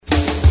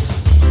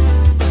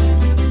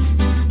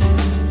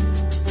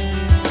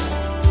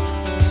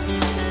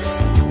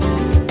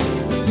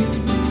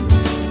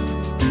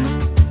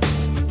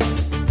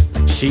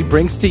She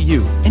brings to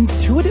you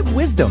intuitive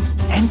wisdom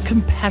and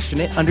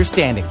compassionate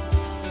understanding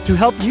to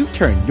help you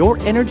turn your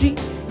energy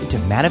into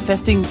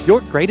manifesting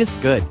your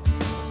greatest good.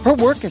 Her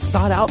work is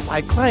sought out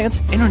by clients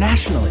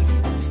internationally.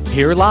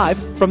 Here live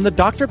from the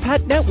Dr.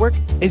 Pat Network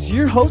is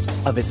your host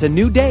of It's a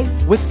New Day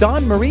with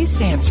Dawn Marie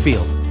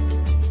Stansfield.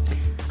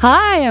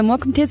 Hi, and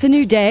welcome to It's a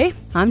New Day.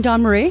 I'm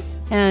Dawn Marie,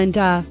 and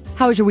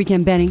how was your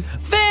weekend, Benny?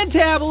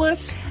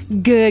 Fantabulous!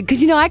 Good,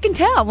 because I can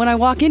tell when I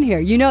walk in here.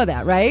 You know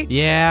that, right?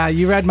 Yeah,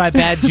 you read my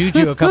bad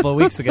juju a couple of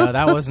weeks ago.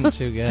 That wasn't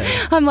too good.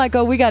 I'm like,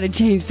 we got to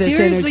change this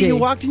Seriously, energy. you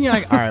walked in, you're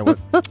like, all right,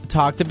 well,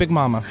 talk to Big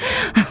Mama.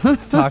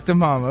 Talk to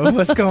Mama.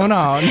 What's going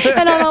on?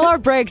 And on all our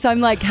breaks, I'm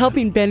like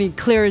helping Benny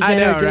clear his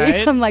energy. I know,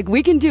 right? I'm like,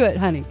 we can do it,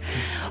 honey.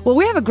 Well,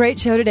 we have a great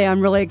show today.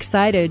 I'm really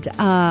excited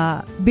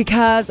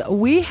because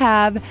we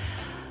have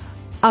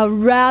a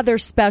rather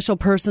special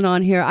person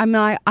on here.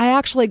 I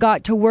actually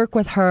got to work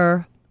with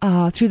her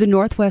through the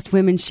Northwest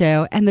Women's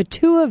Show, and the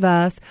two of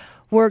us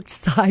worked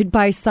side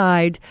by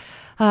side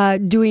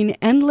doing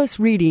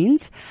endless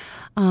readings,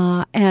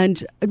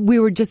 and we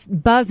were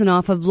just buzzing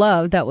off of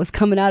love that was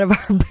coming out of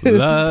our booth.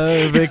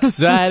 Love,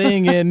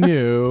 exciting and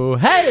new.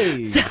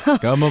 Hey,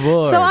 come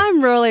aboard. So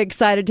I'm really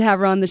excited to have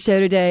her on the show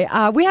today.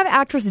 We have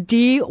actress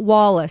Dee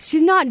Wallace.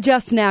 She's not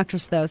just an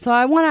actress, though, so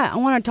I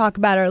want to talk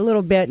about her a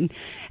little bit,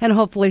 and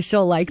hopefully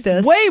she'll like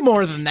this. Way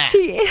more than that.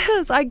 She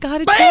is. I got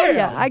to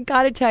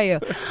tell you.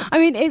 I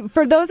mean,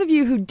 for those of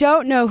you who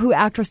don't know who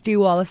actress Dee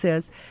Wallace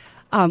is,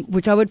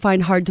 which I would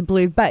find hard to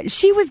believe, but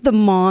she was the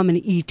mom in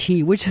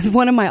E.T., which is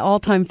one of my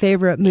all-time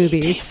favorite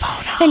movies. E.T.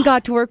 photo. And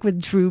got to work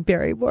with Drew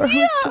Barrymore, who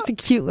was just a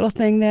cute little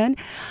thing then.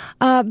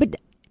 But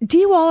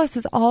Dee Wallace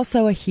is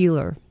also a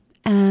healer,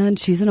 and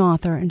she's an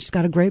author, and she's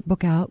got a great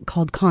book out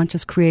called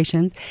Conscious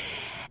Creations.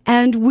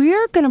 And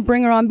we're going to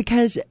bring her on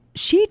because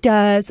she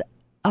does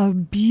a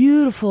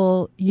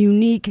beautiful,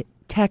 unique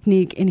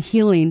technique in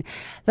healing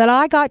that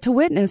I got to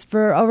witness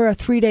for over a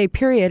 3-day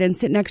period and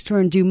sit next to her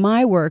and do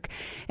my work.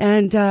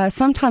 And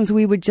sometimes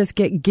we would just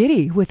get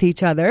giddy with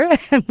each other.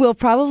 And we'll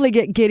probably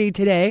get giddy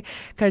today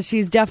because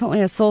she's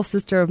definitely a soul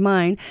sister of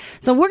mine.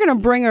 So we're going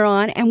to bring her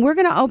on and we're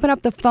going to open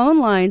up the phone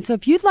line. So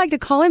if you'd like to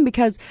call in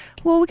because,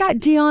 we got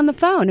Dee on the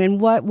phone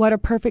and what a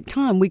perfect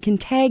time. We can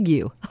tag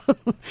you.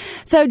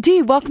 So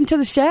Dee, welcome to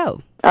the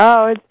show.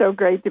 Oh, it's so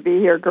great to be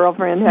here,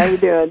 girlfriend. How you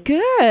doing?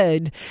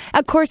 Good.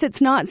 Of course,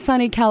 it's not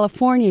sunny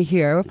California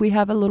here. We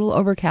have a little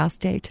overcast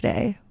day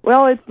today.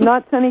 Well, it's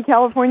not sunny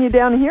California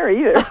down here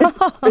either.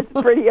 It's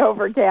pretty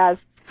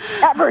overcast.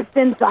 Ever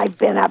since I've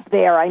been up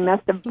there, I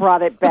must have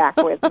brought it back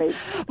with me.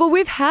 Well,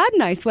 we've had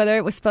nice weather.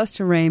 It was supposed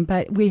to rain,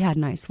 but we had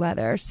nice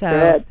weather. So,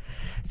 good.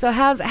 So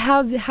how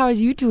are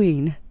you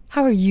doing?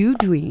 How are you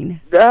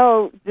doing?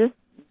 Oh, just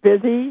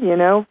busy,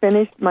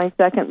 finished my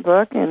second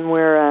book, and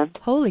we're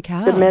holy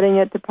cow, submitting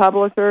it to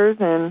publishers,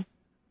 and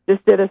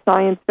just did a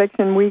science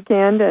fiction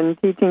weekend and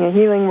teaching a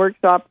healing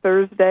workshop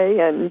Thursday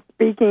and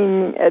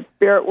speaking at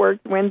Spirit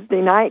Works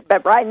Wednesday night.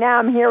 But right now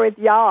I'm here with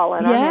y'all,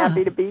 and I'm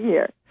happy to be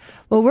here.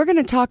 Well, we're going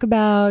to talk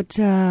about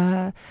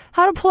how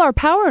to pull our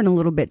power in a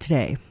little bit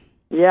today.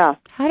 Yeah.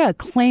 How to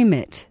claim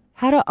it,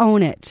 how to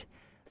own it.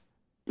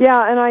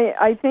 Yeah, and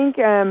I think,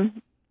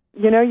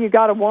 you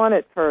got to want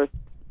it first.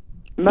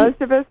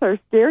 Most of us are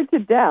scared to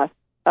death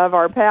of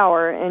our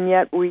power, and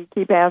yet we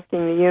keep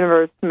asking the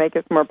universe to make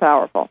us more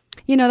powerful.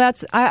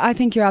 I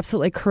think you're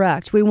absolutely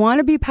correct. We want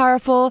to be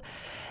powerful,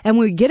 and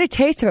when we get a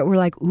taste of it, we're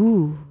like,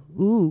 ooh.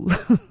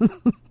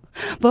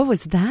 What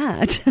was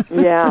that?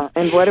 Yeah,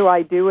 and what do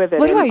I do with it?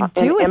 What do I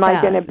do with am that?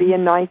 I going to be a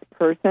nice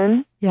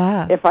person?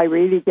 Yeah. If I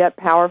really get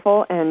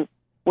powerful, and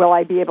will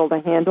I be able to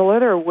handle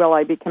it, or will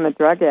I become a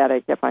drug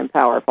addict if I'm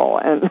powerful?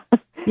 And,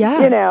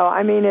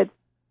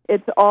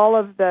 it's all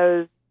of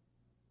those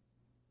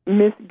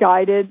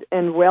misguided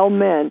and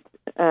well-meant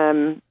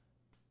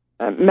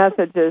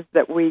messages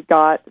that we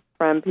got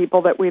from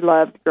people that we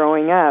loved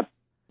growing up,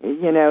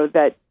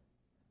 that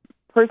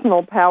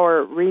personal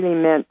power really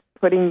meant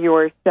putting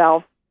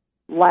yourself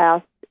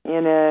last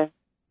and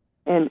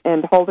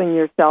holding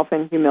yourself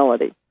in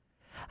humility.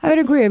 I would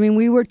agree. I mean,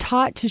 we were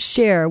taught to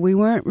share. We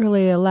weren't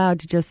really allowed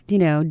to just,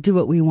 do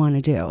what we want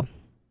to do.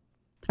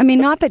 I mean,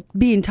 not that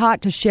being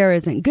taught to share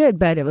isn't good,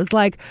 but it was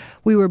like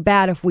we were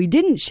bad if we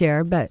didn't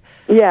share. But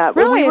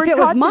really, if it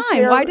was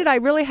mine, why did I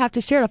really have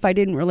to share it if I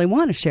didn't really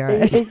want to share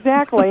it?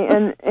 Exactly.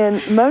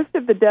 and most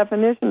of the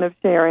definition of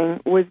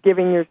sharing was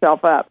giving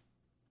yourself up.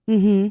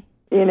 Mm-hmm.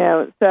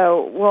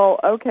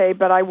 Okay,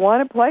 but I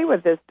want to play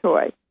with this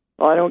toy.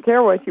 Well, I don't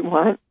care what you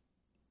want.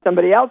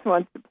 Somebody else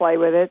wants to play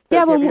with it,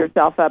 so give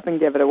yourself up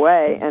and give it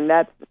away. And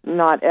that's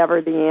not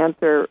ever the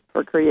answer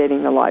for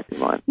creating the life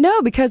you want.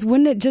 No, because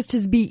wouldn't it just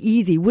as be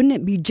easy? Wouldn't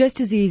it be just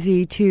as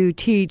easy to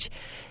teach,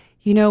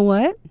 you know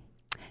what?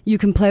 You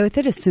can play with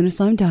it as soon as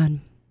I'm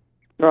done.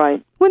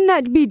 Right. Wouldn't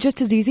that be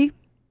just as easy?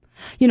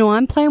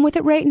 I'm playing with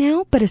it right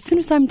now, but as soon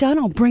as I'm done,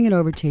 I'll bring it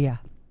over to you.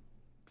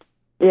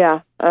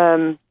 Yeah.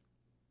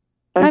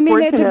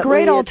 It's a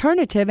great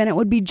alternative, and it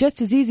would be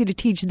just as easy to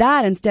teach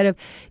that instead of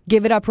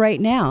give it up right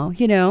now,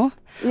 Yeah,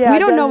 we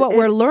don't know what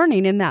we're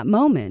learning in that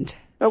moment.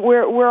 But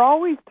we're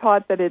always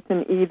taught that it's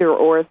an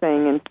either-or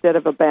thing instead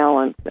of a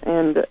balance.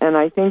 And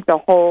I think the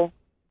whole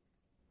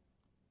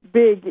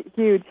big,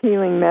 huge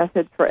healing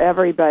message for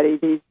everybody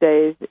these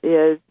days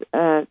is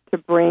to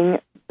bring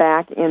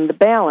back in the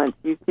balance.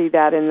 You see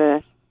that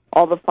in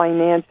all the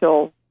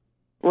financial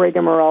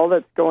rigmarole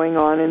that's going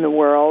on in the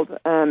world.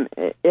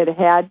 It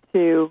had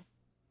to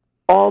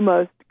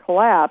almost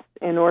collapse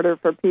in order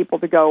for people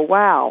to go,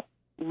 wow,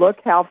 look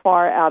how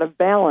far out of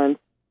balance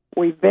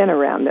we've been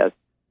around this.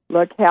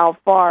 Look how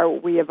far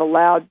we have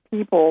allowed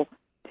people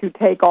to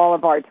take all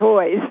of our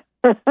toys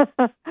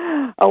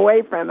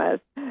away from us.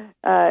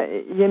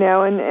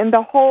 And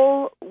the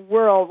whole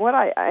world, what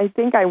I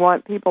think I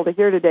want people to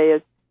hear today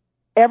is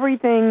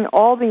everything,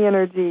 all the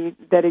energy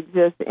that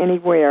exists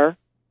anywhere,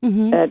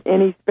 at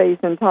any space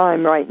and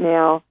time right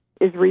now,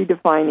 is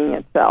redefining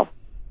itself.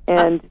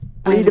 And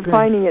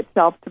redefining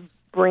itself to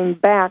bring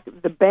back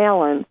the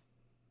balance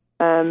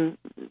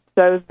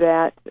so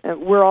that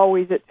we're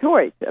always at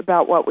choice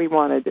about what we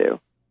want to do.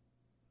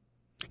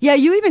 Yeah,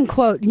 you even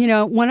quote,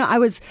 when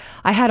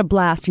I had a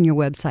blast in your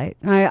website.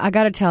 I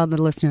got to tell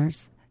the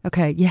listeners,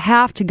 okay, you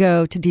have to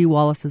go to Dee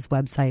Wallace's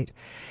website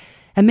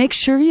and make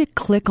sure you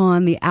click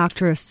on the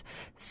actress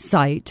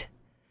site.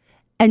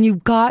 And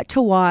you've got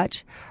to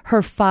watch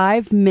her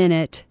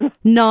 5-minute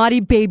naughty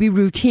baby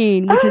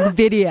routine, which is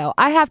video.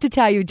 I have to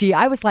tell you, Dee,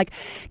 I was like,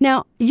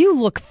 now you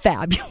look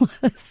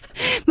fabulous.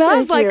 But I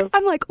was like,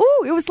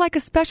 ooh, it was like a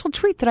special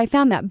treat that I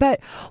found that.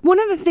 But one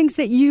of the things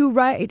that you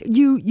write,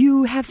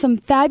 you have some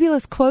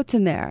fabulous quotes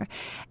in there.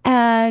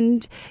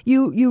 And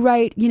you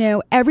write,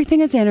 everything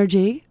is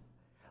energy.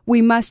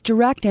 We must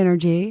direct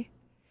energy.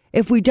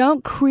 If we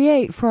don't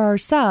create for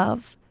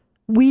ourselves,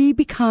 we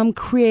become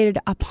created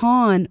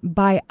upon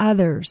by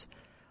others.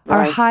 Right.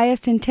 Our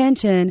highest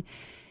intention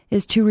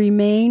is to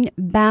remain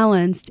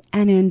balanced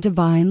and in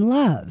divine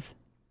love.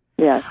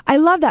 Yes. I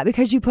love that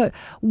because you put,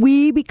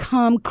 we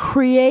become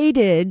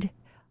created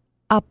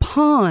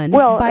upon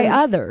by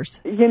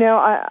others.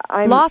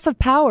 I'm loss of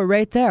power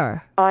right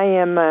there. I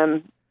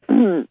am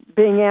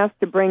being asked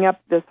to bring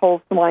up this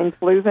whole swine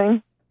flu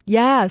thing.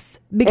 Yes,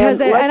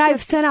 because and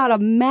I've sent out a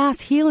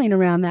mass healing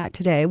around that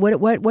today.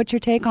 What's your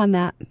take on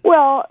that?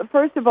 Well,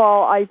 first of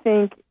all, I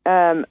think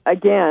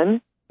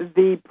again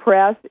the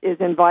press is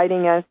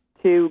inviting us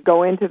to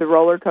go into the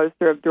roller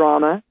coaster of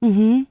drama.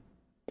 Mm-hmm.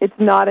 It's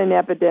not an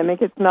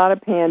epidemic. It's not a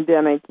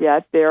pandemic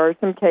yet. There are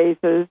some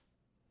cases.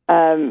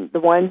 The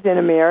ones in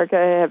America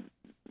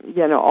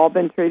have, all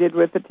been treated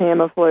with the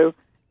Tamiflu.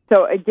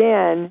 So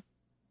again,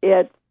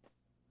 it's,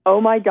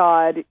 oh my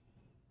God,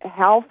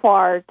 how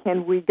far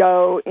can we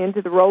go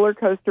into the roller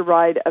coaster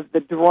ride of the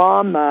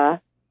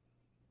drama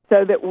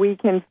so that we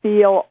can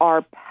feel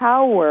our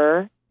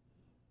power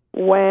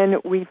when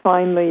we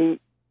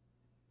finally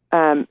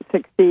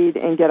succeed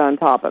and get on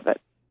top of it?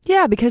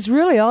 Yeah, because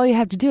really all you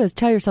have to do is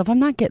tell yourself, I'm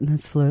not getting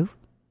this flu.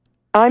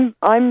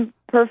 I'm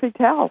perfect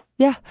health.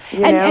 Yeah.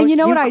 And you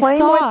know what I saw? You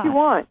claim what you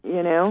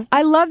want,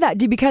 I love that,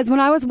 Dee, because when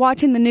I was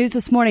watching the news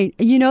this morning,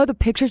 the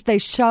pictures they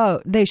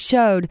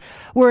showed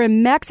were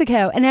in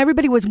Mexico, and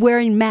everybody was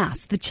wearing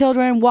masks. The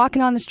children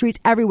walking on the streets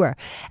everywhere.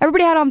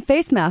 Everybody had on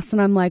face masks,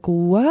 and I'm like,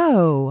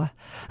 whoa.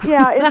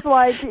 Yeah, it's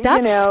like,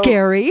 that's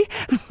scary.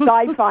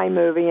 Sci-fi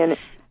movie, and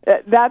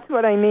that's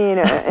what I mean.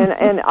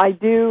 And I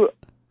do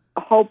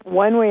hope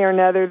one way or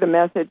another the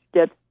message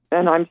gets,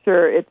 and I'm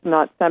sure it's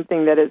not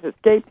something that has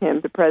escaped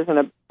him, to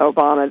President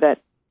Obama, that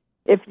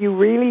if you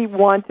really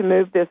want to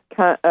move this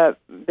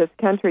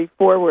country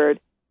forward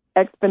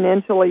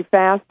exponentially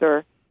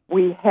faster,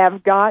 we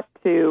have got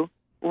to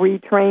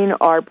retrain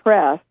our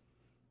press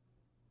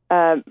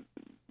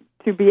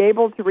to be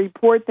able to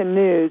report the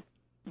news,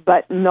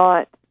 but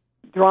not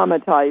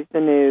dramatize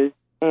the news.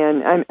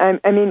 And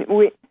I mean,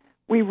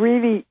 we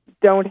really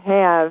don't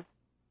have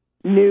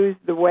news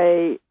the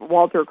way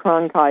Walter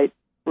Cronkite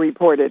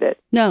reported it.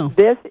 No.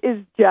 These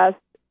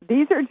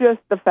are just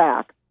the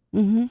facts.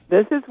 Mm-hmm.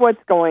 This is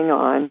what's going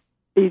on.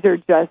 These are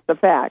just the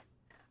facts.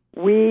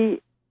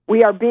 We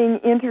are being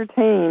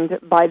entertained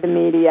by the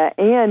media,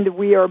 and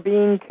we are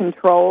being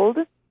controlled,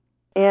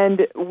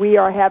 and we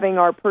are having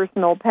our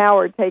personal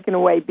power taken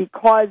away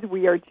because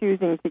we are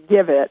choosing to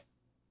give it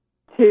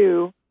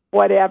to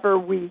whatever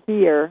we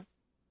hear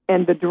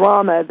and the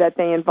drama that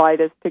they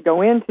invite us to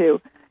go into.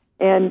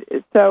 And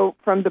so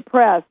from the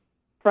press,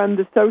 from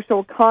the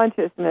social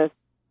consciousness,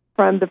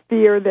 from the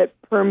fear that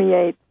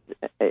permeates,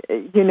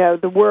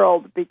 the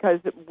world, because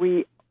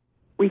we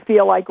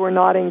feel like we're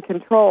not in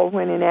control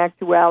when in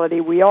actuality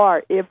we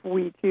are, if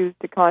we choose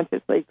to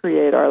consciously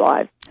create our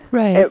lives.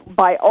 Right.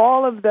 By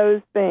all of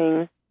those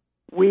things,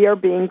 we are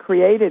being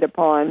created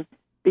upon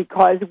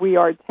because we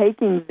are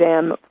taking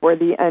them for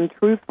the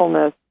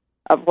untruthfulness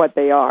of what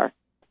they are.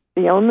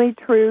 The only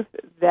truth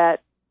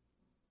that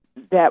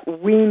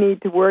we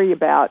need to worry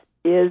about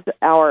is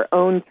our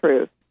own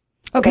truth.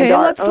 Okay, and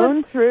our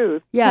own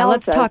truth. Yeah,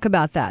 let's talk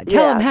about that.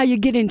 Tell them how you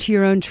get into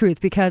your own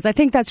truth, because I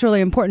think that's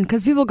really important,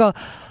 because people go,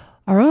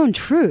 our own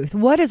truth?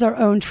 What is our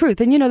own truth?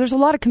 And, there's a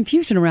lot of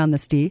confusion around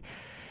this, Dee.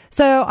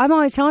 So I'm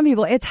always telling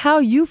people it's how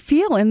you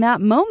feel in that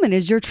moment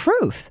is your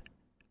truth.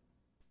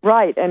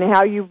 Right, and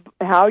how you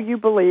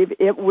believe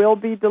it will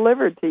be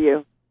delivered to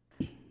you.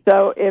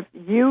 So if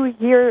you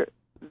hear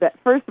that,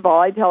 first of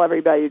all, I tell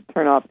everybody to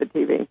turn off the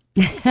TV.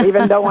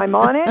 Even though I'm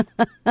on it,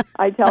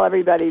 I tell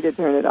everybody to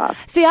turn it off.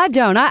 See, I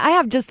don't. I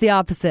have just the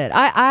opposite.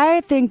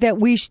 I think that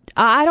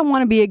I don't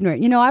want to be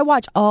ignorant. You know, I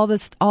watch all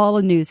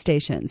the news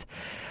stations.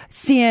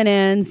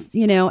 CNN's,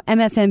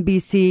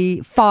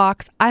 MSNBC,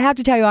 Fox. I have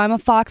to tell you, I'm a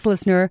Fox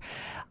listener.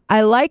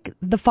 I like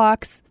the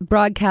Fox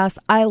broadcast.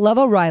 I love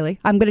O'Reilly.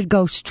 I'm going to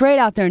go straight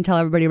out there and tell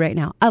everybody right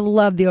now. I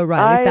love the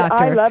O'Reilly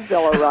factor. I love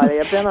Bill O'Reilly.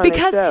 I've been on his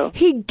show. Because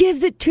he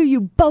gives it to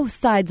you both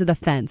sides of the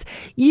fence.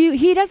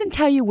 He doesn't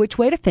tell you which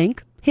way to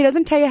think. He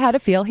doesn't tell you how to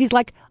feel. He's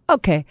like,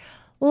 okay,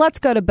 let's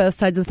go to both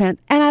sides of the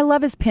fence. And I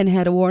love his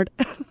Pinhead Award.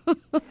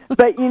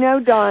 But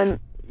Dawn,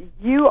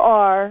 you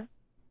are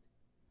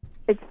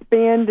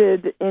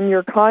expanded in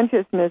your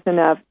consciousness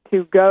enough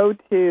to go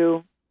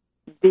to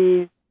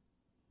these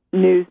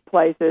news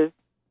places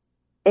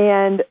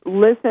and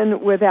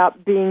listen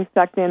without being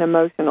sucked in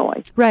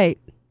emotionally. Right.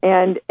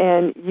 And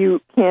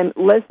you can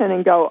listen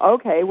and go,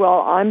 okay,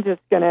 well, I'm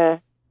just going to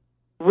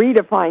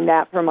redefine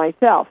that for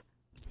myself.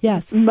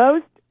 Yes.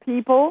 Most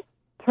people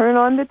turn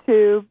on the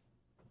tube,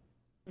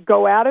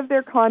 go out of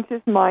their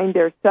conscious mind,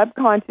 their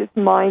subconscious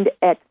mind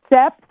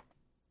accepts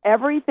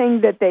everything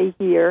that they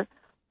hear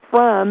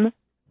from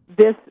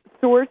this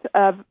source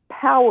of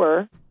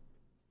power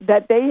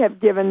that they have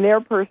given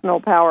their personal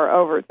power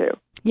over to.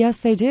 Yes,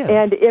 they do.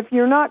 And if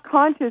you're not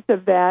conscious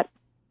of that,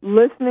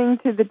 listening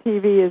to the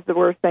TV is the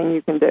worst thing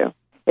you can do.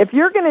 If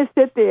you're going to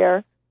sit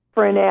there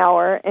for an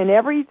hour and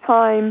every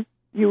time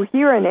you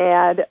hear an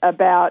ad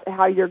about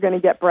how you're going to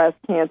get breast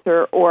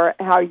cancer or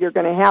how you're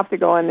going to have to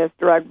go on this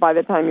drug by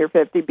the time you're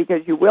 50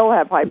 because you will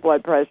have high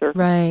blood pressure,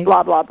 right,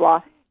 blah, blah,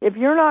 blah. If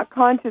you're not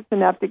conscious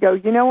enough to go,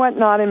 you know what,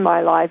 not in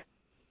my life.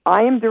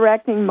 I am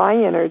directing my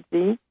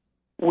energy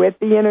with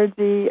the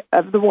energy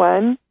of the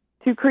one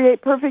to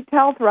create perfect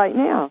health right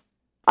now.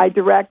 I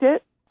direct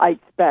it, I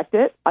expect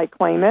it, I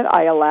claim it,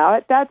 I allow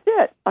it. That's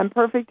it. I'm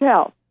perfect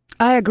health.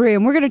 I agree,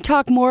 and we're going to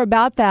talk more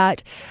about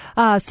that.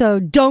 So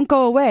don't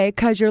go away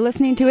because you're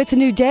listening to It's a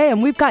New Day,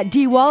 and we've got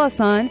Dee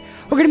Wallace on.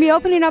 We're going to be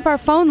opening up our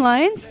phone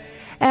lines,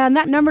 and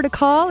that number to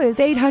call is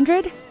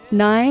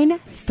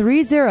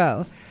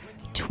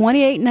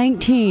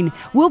 800-930-2819.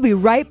 We'll be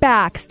right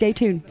back. Stay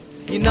tuned.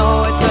 You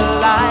know it's a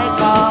lie,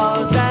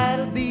 'cause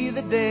that'll be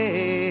the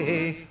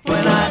day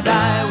when I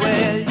die.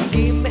 Well, you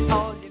give me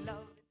all you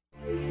love.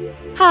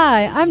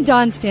 Hi, I'm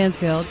Dawn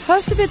Stansfield,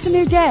 host of It's a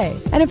New Day.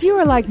 And if you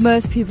are like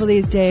most people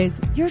these days,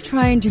 you're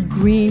trying to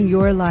green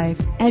your life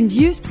and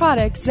use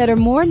products that are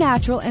more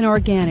natural and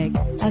organic,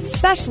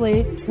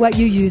 especially what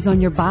you use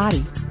on your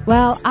body.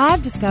 Well,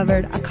 I've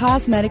discovered a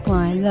cosmetic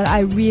line that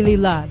I really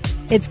love.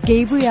 It's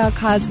Gabrielle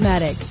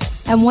Cosmetics.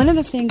 And one of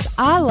the things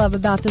I love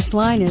about this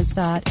line is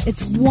that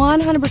it's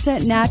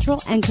 100%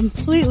 natural and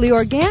completely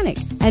organic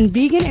and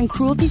vegan and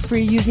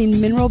cruelty-free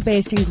using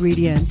mineral-based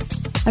ingredients.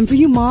 And for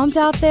you moms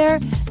out there,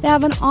 they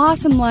have an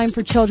awesome line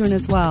for children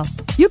as well.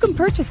 You can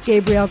purchase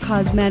Gabrielle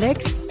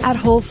Cosmetics at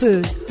Whole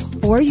Foods,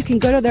 or you can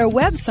go to their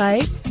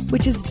website,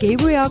 which is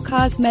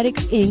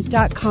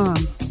GabrielleCosmeticsInc.com.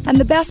 And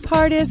the best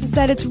part is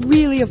that it's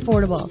really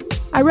affordable.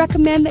 I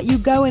recommend that you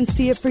go and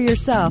see it for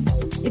yourself.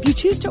 If you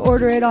choose to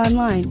order it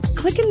online,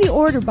 click in the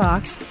order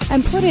box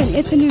and put in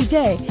It's a New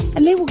Day,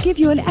 and they will give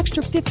you an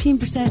extra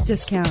 15%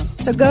 discount.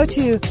 So go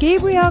to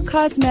Gabrielle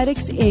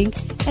Cosmetics Inc.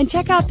 and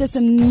check out this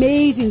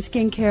amazing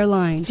skincare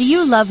line. Do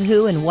you love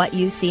who and what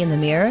you see in the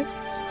mirror?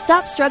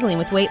 Stop struggling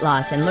with weight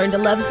loss and learn to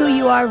love who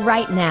you are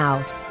right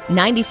now.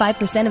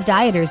 95% of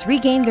dieters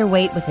regain their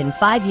weight within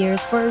 5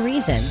 years for a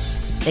reason.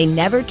 They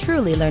never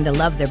truly learn to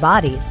love their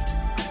bodies.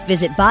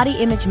 Visit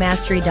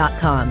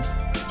bodyimageMastery.com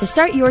to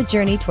start your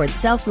journey towards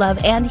self-love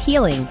and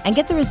healing and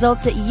get the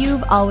results that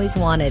you've always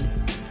wanted.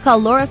 Call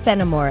Laura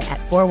Fenimore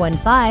at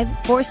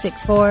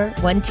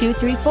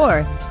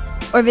 415-464-1234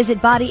 or visit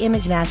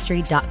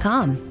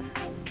bodyimageMastery.com.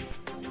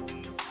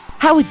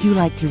 How would you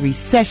like to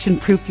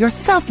recession-proof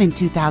yourself in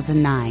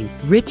 2009?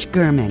 Rich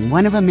Gurman,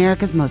 one of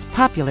America's most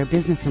popular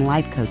business and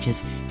life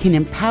coaches, can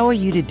empower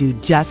you to do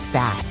just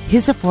that.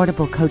 His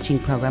affordable coaching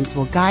programs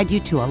will guide you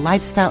to a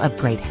lifestyle of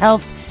great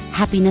health,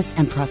 happiness,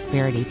 and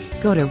prosperity.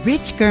 Go to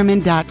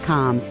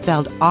richgerman.com,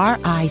 spelled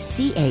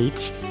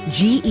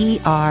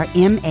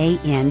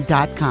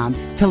RICHGERMAN.com,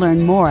 to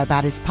learn more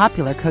about his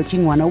popular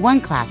Coaching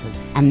 101 classes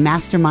and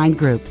mastermind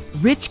groups.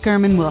 Rich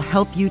Gurman will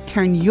help you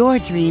turn your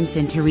dreams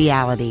into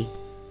reality.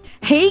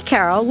 Hey,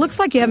 Carol, looks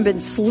like you haven't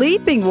been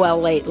sleeping well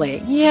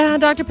lately. Yeah,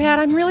 Dr. Pat,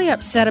 I'm really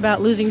upset about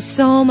losing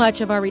so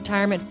much of our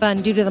retirement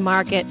fund due to the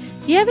market.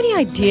 Do you have any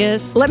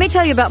ideas? Let me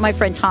tell you about my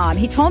friend Tom.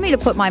 He told me to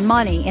put my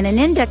money in an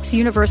Index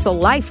Universal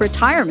Life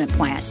retirement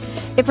plan.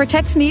 It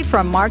protects me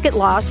from market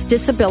loss,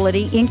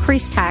 disability,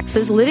 increased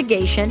taxes,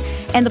 litigation,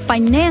 and the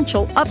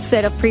financial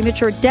upset of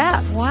premature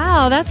death.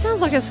 Wow, that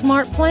sounds like a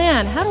smart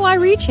plan. How do I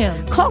reach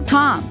him? Call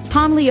Tom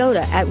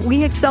Leota at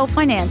We Excel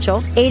Financial,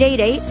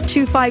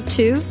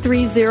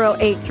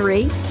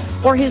 888-252-3083.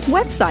 or his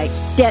website,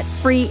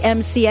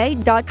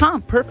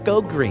 debtfreemca.com. Perf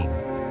Go Green.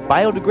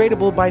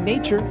 Biodegradable by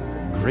nature,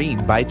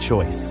 green by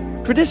choice.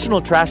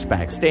 Traditional trash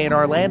bags stay in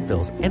our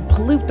landfills and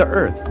pollute the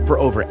earth for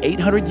over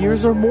 800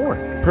 years or more.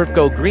 Perf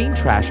Go Green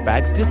trash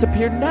bags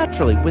disappear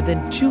naturally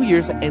within 2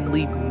 years and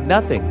leave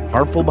nothing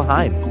harmful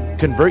behind.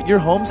 Convert your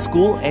home,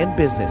 school, and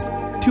business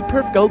to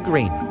Perf Go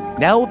Green.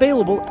 Now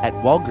available at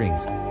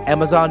Walgreens,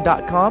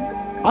 Amazon.com,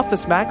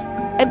 OfficeMax,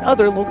 and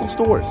other local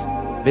stores.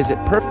 Visit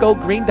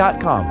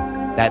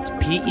perfgogreen.com. That's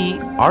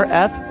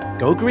PERF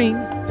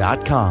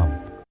GoGreen.com.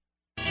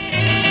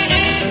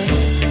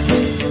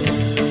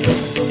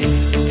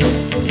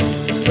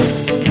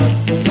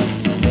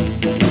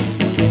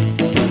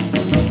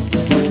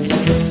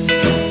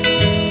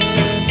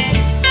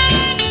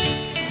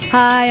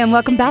 Hi, and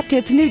welcome back to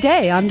It's a New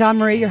Day. I'm Dawn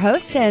Marie, your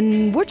host,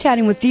 and we're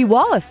chatting with Dee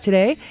Wallace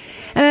today.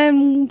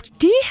 And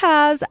Dee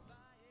has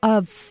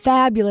a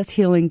fabulous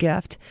healing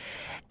gift.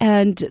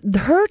 And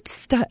her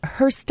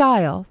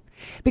style,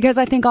 because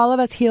I think all of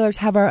us healers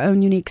have our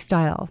own unique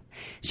style.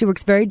 She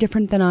works very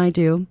different than I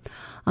do,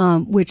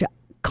 which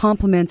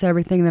complements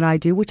everything that I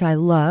do, which I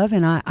love,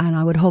 and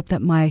I would hope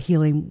that my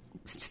healing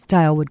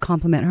style would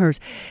complement hers.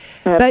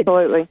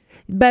 Absolutely.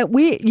 But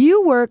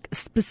you work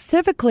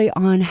specifically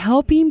on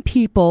helping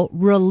people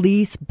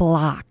release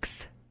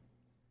blocks.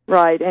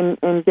 Right, and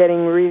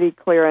getting really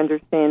clear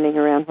understanding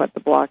around what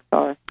the blocks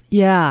are.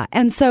 Yeah,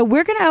 and so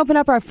we're going to open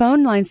up our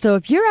phone line. So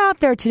if you're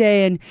out there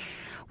today and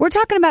we're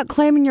talking about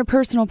claiming your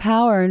personal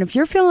power, and if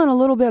you're feeling a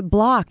little bit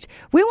blocked,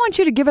 we want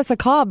you to give us a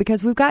call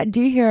because we've got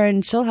Dee here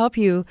and she'll help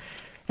you.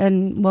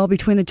 And, well,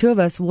 between the two of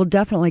us, we'll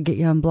definitely get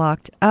you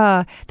unblocked.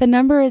 The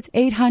number is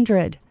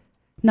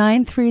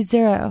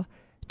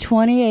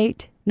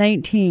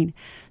 800-930-2819.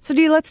 So,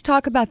 Dee, let's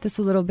talk about this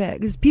a little bit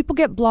because people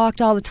get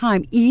blocked all the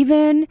time.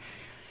 Even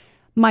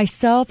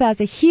myself as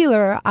a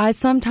healer, I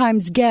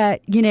sometimes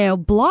get,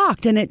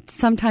 blocked, and it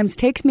sometimes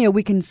takes me a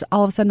week, and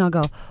all of a sudden I'll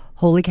go,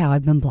 holy cow,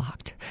 I've been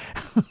blocked.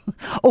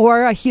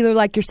 Or a healer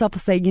like yourself will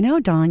say,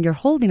 Dawn, you're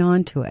holding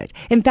on to it.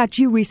 In fact,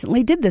 you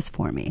recently did this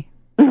for me.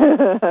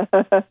 I'm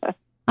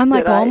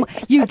like,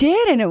 you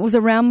did, and it was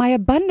around my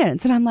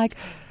abundance. And I'm like,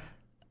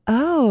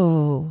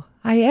 oh,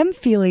 I am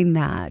feeling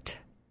that.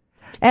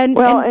 And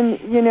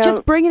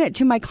just bringing it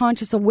to my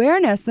conscious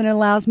awareness, then it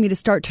allows me to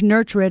start to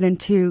nurture it and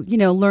to,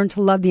 learn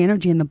to love the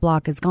energy, and the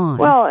block is gone.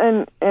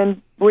 Well,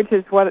 and which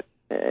is what,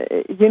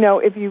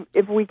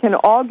 if we can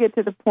all get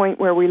to the point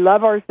where we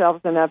love ourselves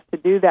enough to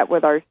do that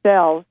with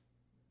ourselves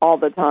all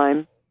the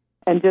time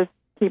and just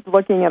keep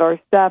looking at our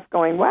stuff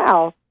going,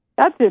 wow,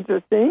 that's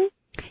interesting.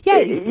 Yeah,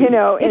 it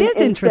is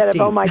interesting. Instead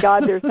of, oh my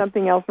God, there's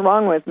something else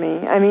wrong with me.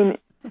 I mean,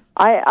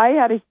 I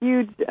had a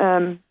huge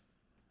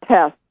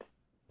test.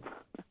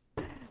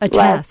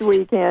 Last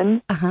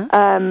weekend. Uh-huh.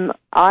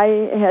 I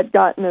had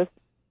gotten this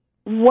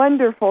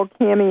wonderful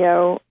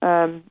cameo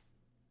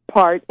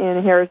part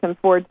in Harrison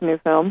Ford's new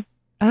film.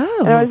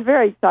 Oh. And I was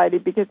very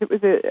excited because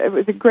it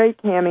was a great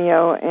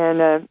cameo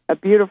and a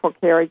beautiful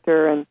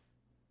character and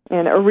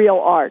a real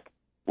arc.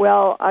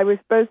 Well, I was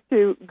supposed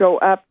to go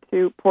up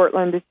to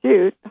Portland to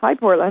shoot,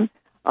 Portland,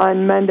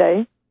 on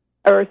Sunday,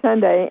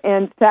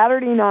 and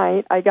Saturday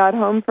night I got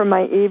home from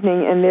my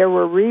evening and there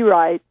were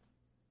rewrites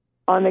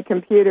on the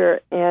computer,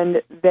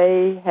 and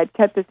they had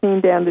cut the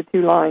scene down to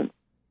 2 lines.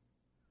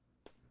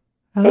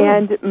 Oh.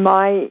 And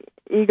my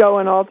ego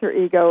and alter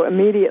ego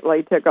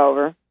immediately took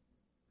over.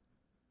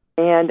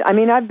 And, I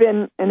mean, I've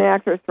been an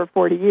actress for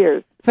 40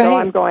 years, right. So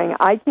I'm going,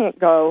 I can't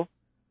go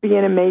be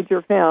in a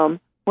major film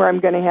where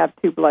I'm going to have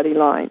 2 bloody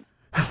lines.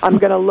 I'm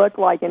going to look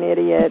like an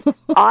idiot.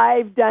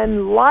 I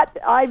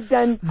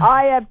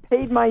have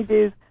paid my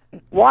dues.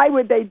 Why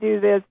would they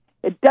do this?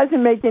 It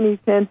doesn't make any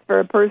sense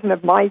for a person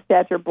of my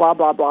stature, blah,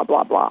 blah, blah,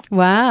 blah, blah.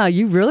 Wow,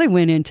 you really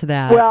went into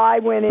that. Well, I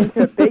went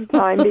into it big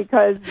time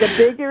because the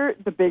bigger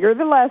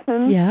the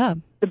lesson,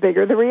 the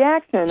bigger the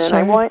reaction. And sure.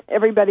 I want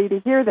everybody to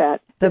hear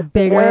that. The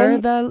bigger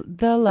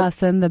the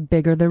lesson, the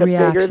bigger the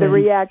reaction. The bigger the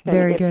reaction.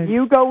 Very if good.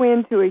 you go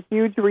into a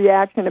huge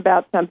reaction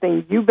about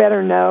something, you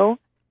better know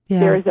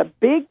there's a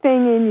big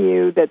thing in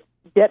you that's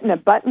getting a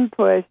button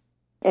pushed,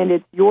 and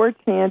it's your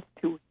chance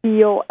to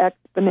heal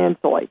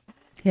exponentially.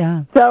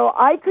 Yeah. So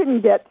I couldn't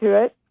get to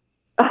it.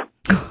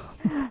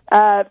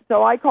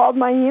 So I called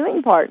my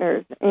healing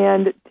partners,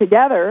 and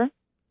together,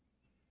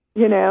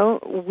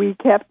 we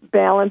kept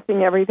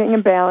balancing everything.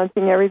 And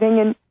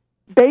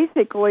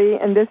basically,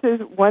 and this is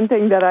one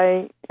thing that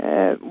I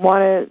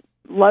want to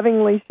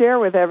lovingly share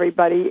with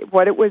everybody,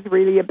 what it was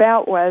really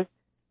about was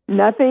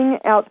nothing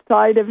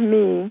outside of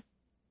me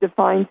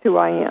defines who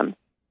I am.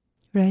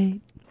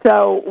 Right.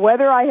 So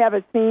whether I have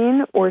a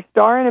scene or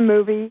star in a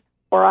movie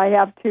or I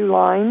have 2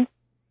 lines,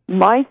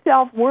 my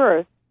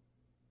self-worth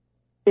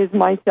is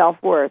my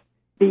self-worth.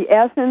 The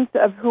essence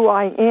of who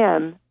I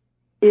am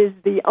is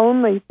the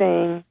only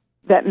thing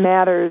that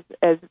matters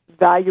as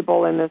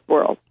valuable in this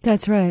world.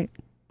 That's right.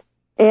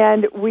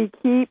 And we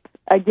keep,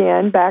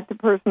 again, back to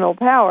personal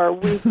power,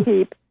 we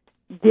keep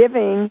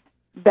giving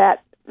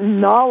that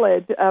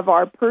knowledge of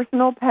our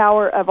personal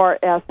power, of our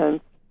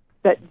essence,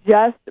 that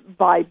just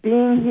by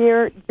being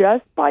here,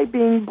 just by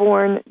being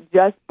born,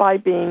 just by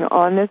being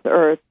on this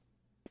earth,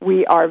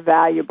 we are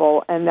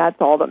valuable, and that's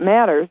all that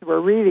matters. We're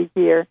really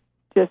here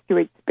just to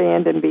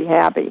expand and be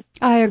happy.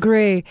 I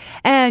agree.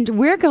 And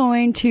we're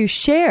going to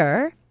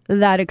share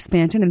that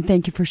expansion, and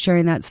thank you for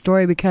sharing that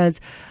story, because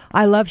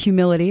I love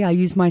humility. I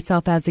use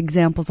myself as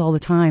examples all the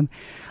time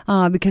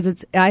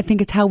because I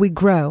think it's how we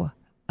grow.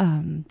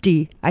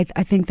 Dee, I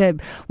think that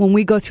when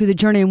we go through the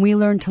journey and we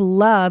learn to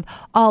love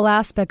all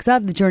aspects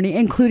of the journey,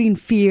 including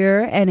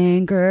fear and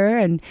anger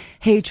and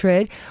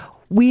hatred,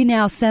 we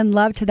now send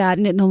love to that,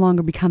 and it no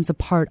longer becomes a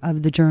part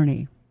of the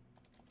journey.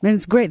 And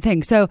it's a great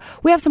thing. So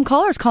we have some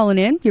callers calling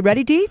in. You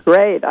ready, Dee?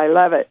 Great. I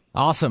love it.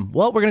 Awesome.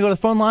 Well, we're going to go to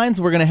the phone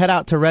lines. We're going to head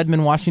out to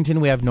Redmond,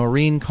 Washington. We have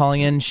Noreen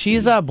calling in.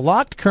 She's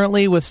blocked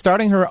currently with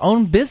starting her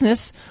own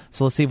business.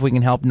 So let's see if we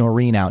can help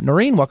Noreen out.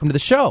 Noreen, welcome to the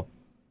show.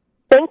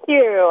 Thank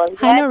you.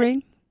 Hi,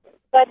 Noreen.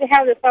 Glad to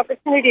have this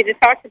opportunity to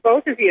talk to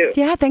both of you.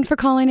 Yeah, thanks for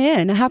calling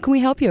in. How can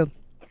we help you?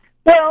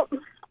 Well,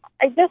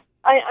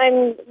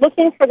 I'm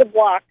looking for the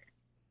block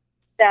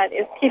that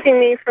is keeping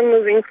me from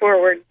moving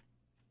forward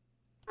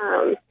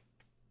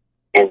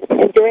and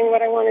doing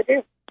what I want to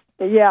do.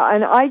 Yeah,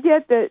 and I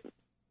get that.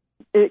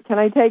 Can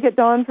I take it,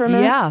 Dawn, for a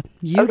minute? Yeah,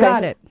 you Okay.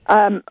 got it.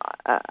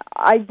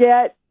 I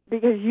get,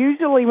 because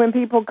usually when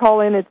people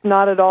call in, it's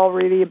not at all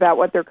really about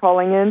what they're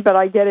calling in, but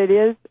I get it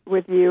is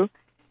with you,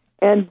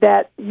 and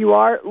that you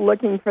are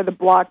looking for the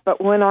block. But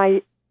when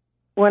I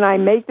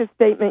make the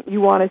statement,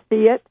 you want to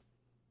see it,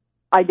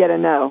 I get a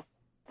no.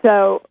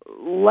 So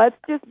let's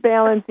just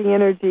balance the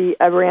energy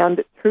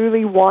around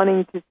truly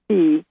wanting to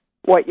see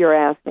what you're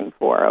asking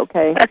for,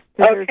 okay? 'Cause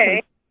there's some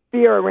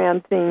fear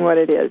around seeing what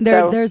it is.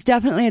 It's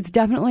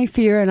definitely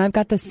fear, and I've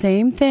got the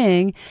same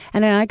thing,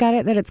 and I got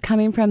it that it's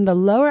coming from the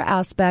lower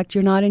aspect.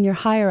 You're not in your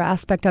higher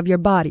aspect of your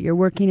body. You're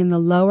working in the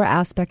lower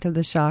aspect of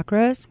the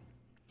chakras.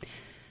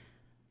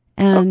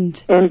 And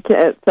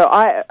so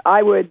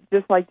I would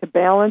just like to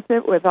balance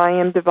it with I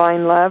am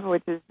divine love,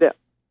 which is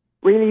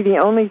really the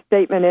only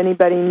statement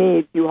anybody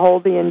needs. You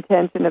hold the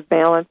intention of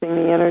balancing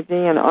the energy,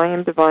 and I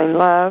am divine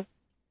love.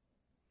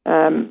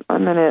 I'm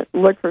going to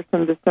look for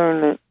some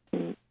discernment.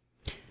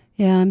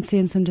 yeah, I'm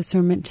seeing some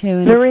discernment too.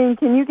 And Noreen,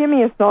 can you give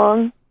me a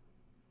song?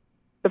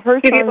 The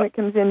first song that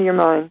comes into your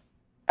mind.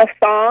 A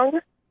song?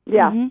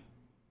 Yeah. Mm-hmm.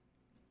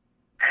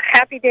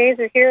 Happy Days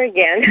Are Here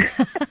Again.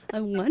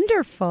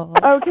 Wonderful.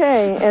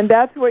 Okay, and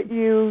that's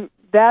the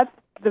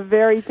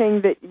very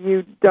thing that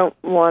you don't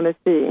want to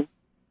see.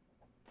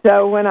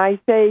 So when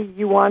I say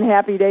you want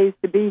Happy Days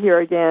to be here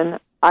again,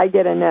 I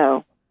get a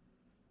no.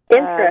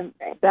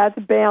 Interesting. That's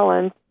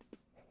balanced.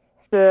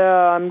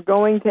 I'm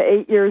going to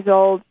 8 years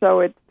old, so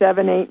it's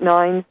 7, 8,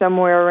 9,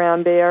 somewhere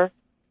around there.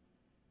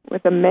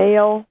 With a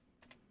male.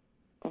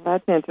 Well,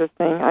 that's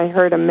interesting. I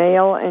heard a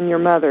male and your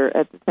mother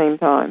at the same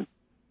time.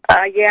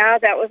 Yeah,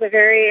 that was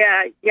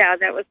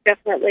that was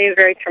definitely a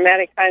very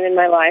traumatic time in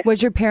my life.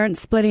 Was your parents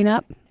splitting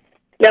up?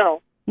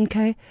 No.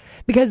 Okay,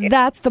 because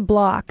that's the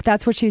block.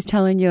 That's what she's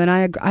telling you, and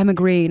I'm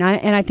agreeing.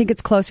 And I think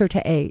it's closer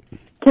to 8.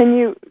 Can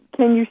you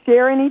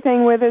share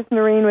anything with us,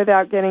 Noreen,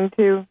 without getting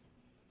too?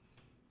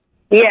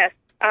 Yes,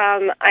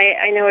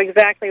 I know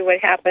exactly what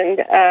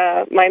happened.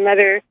 My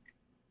mother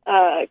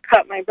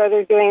caught my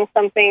brother doing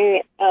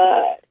something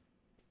to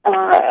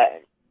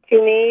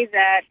me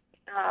that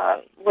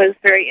was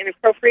very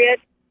inappropriate,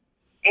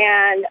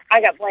 and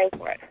I got blamed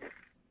for it.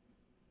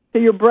 So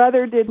your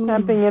brother did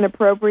something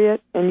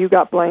inappropriate, and you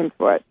got blamed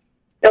for it?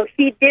 So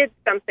he did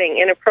something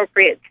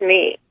inappropriate to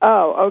me.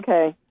 Oh,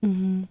 okay.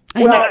 Mm-hmm.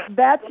 Well,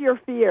 that's your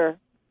fear,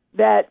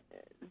 that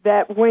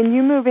when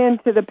you move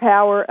into the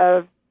power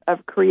of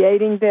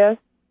creating this,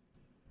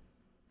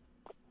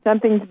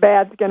 something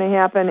bad's going to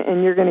happen,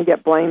 and you're going to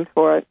get blamed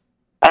for it.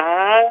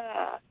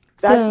 That's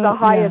the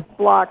highest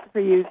block for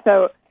you.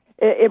 So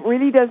it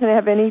really doesn't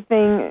have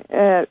anything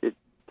to...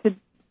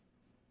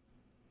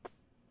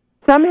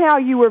 Somehow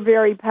you were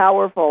very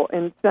powerful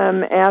in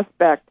some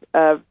aspect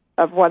of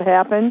what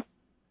happened.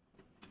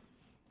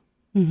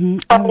 Mm-hmm.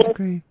 I would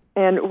agree.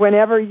 And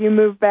whenever you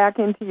move back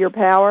into your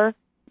power,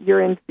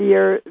 you're in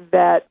fear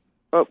that,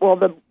 well,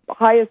 the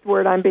highest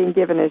word I'm being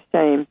given is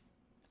shame.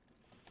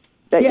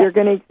 That you're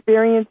going to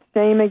experience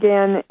shame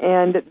again,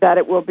 and that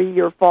it will be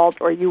your fault,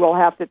 or you will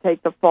have to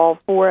take the fall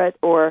for it,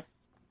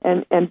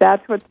 and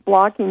that's what's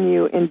blocking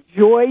you. And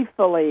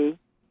joyfully,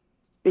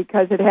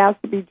 because it has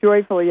to be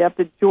joyfully, you have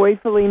to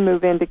joyfully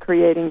move into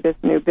creating this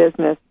new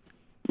business,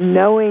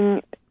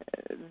 knowing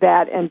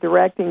that and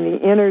directing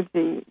the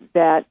energy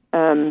that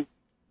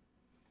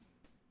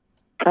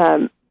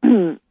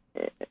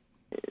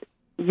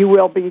you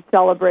will be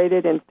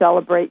celebrated and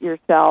celebrate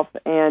yourself.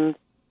 And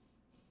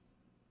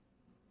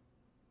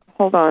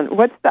hold on,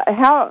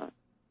 how?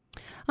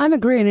 I'm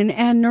agreeing,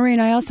 and Noreen,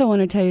 I also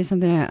want to tell you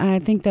something. I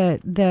think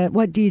that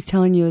what Dee's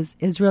telling you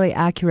is really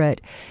accurate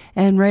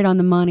and right on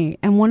the money.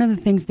 And one of the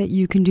things that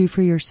you can do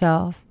for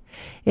yourself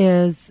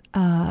is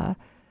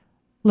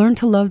learn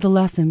to love the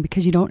lesson,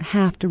 because you don't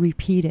have to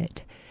repeat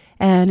it.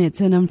 And it's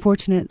an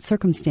unfortunate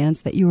circumstance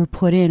that you were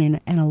put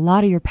in, and a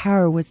lot of your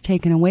power was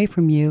taken away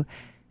from you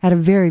at a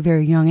very,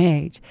 very young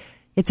age.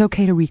 It's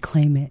okay to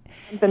reclaim it.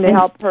 Something to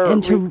help her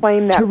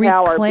reclaim that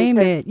power. To reclaim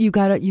it, you've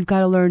got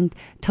to learn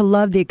to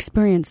love the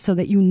experience so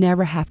that you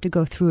never have to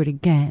go through it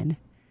again.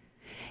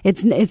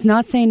 It's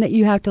not saying that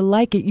you have to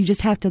like it. You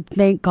just have to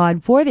thank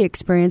God for the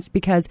experience,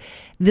 because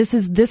this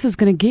is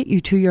going to get you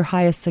to your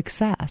highest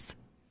success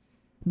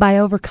by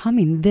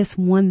overcoming this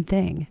one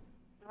thing.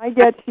 I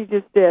guess she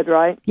just did,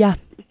 right? Yeah.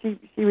 She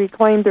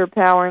reclaimed her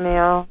power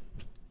now.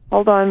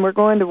 Hold on, we're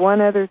going to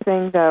one other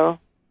thing, though.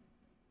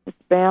 It's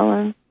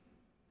balance.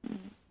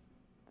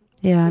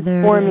 Yeah,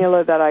 there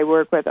formula that I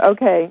work with.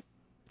 Okay,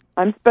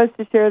 I'm supposed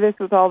to share this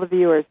with all the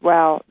viewers.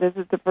 Wow, this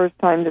is the first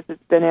time this has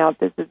been out.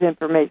 This is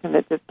information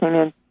that just came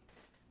in.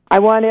 I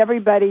want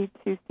everybody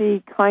to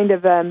see kind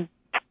of a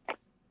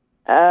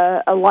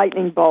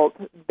lightning bolt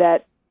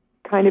that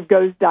kind of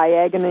goes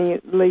diagonally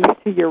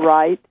to your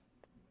right.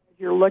 As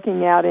you're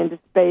looking out into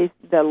space,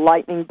 the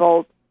lightning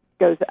bolt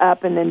goes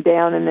up and then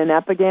down and then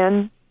up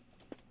again.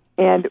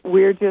 And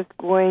we're just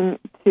going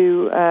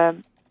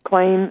to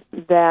claim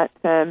that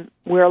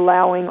we're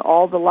allowing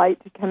all the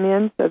light to come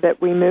in so that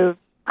we move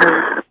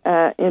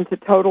into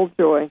total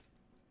joy.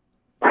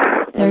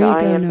 There you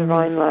I go, am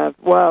divine love.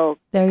 Whoa.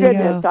 There you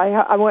goodness. go.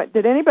 I want,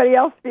 did anybody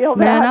else feel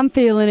that? Man, I'm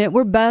feeling it.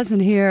 We're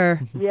buzzing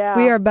here. Yeah.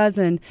 We are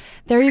buzzing.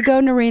 There you go,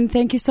 Noreen.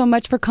 Thank you so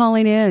much for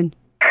calling in.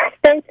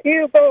 Thank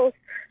you both.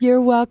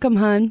 You're welcome,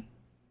 hon.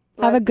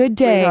 Have a good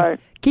day. Sweetheart.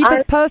 Keep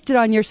us posted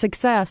on your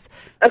success.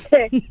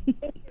 Okay.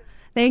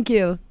 Thank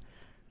you.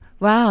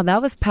 Wow,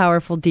 that was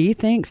powerful, Dee.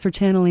 Thanks for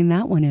channeling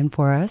that one in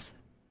for us.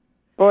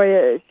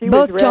 Boy, she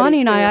Both was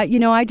Johnny and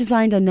ready I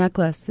designed a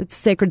necklace. It's a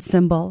sacred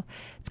symbol.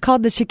 It's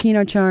called the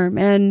Shekinah charm.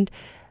 And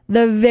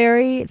the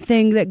very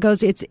thing that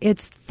goes,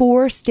 it's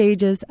 4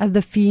 stages of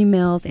the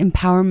female's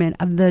empowerment,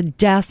 of the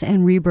deaths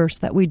and rebirths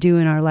that we do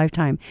in our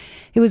lifetime.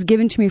 It was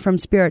given to me from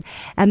Spirit.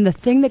 And the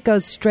thing that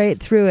goes straight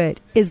through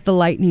it is the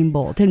lightning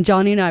bolt. And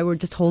Johnny and I were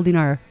just holding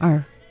our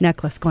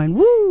necklace going,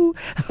 woo!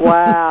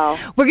 Wow.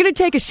 We're going to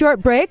take a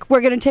short break. We're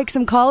going to take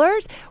some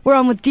callers. We're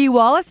on with Dee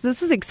Wallace.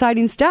 This is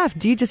exciting stuff.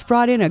 Dee just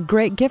brought in a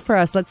great gift for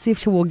us. Let's see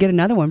if we'll get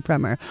another one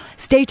from her.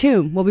 Stay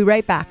tuned. We'll be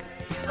right back.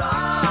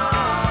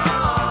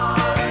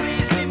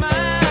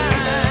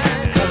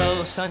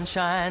 Hello,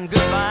 sunshine,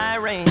 goodbye,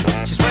 rain.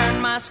 She's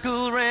wearing my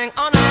school ring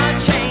on her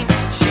chain.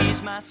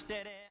 She's my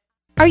steady.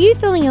 Are you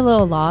feeling a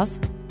little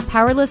lost?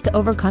 Powerless to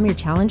overcome your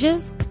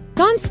challenges?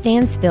 Dawn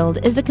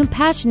Stansfield is a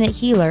compassionate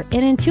healer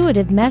and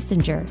intuitive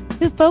messenger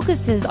who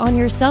focuses on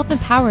your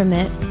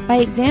self-empowerment by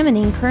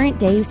examining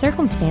current-day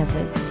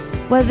circumstances,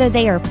 whether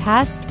they are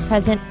past,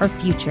 present, or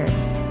future.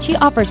 She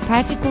offers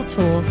practical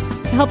tools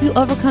to help you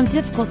overcome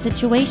difficult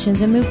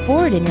situations and move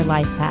forward in your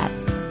life path.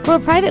 For a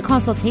private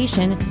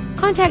consultation,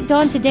 contact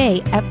Dawn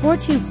today at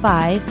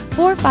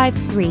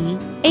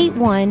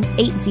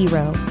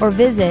 425-453-8180 or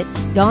visit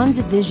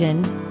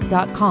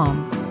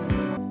dawnsvision.com.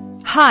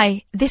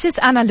 Hi, this is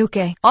Ana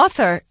Luque,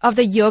 author of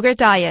The Yogurt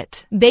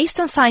Diet. Based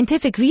on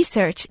scientific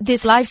research,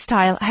 this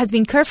lifestyle has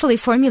been carefully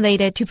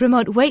formulated to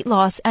promote weight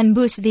loss and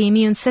boost the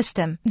immune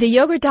system. The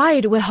Yogurt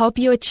Diet will help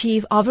you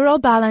achieve overall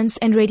balance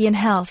and radiant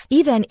health,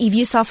 even if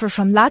you suffer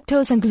from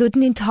lactose and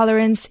gluten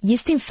intolerance,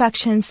 yeast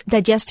infections,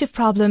 digestive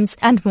problems,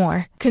 and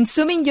more.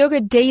 Consuming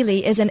yogurt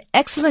daily is an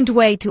excellent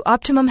way to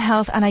optimum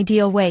health and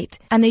ideal weight.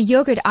 And the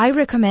yogurt I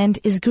recommend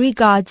is Greek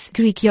God's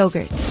Greek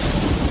yogurt.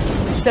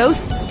 So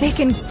thick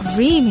and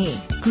creamy.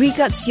 Greek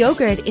God's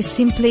yogurt is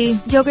simply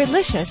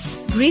yogurtlicious.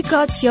 Greek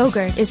God's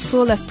yogurt is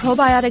full of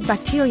probiotic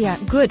bacteria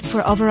good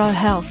for overall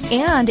health.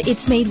 And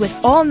it's made with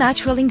all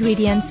natural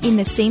ingredients in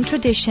the same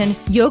tradition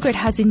yogurt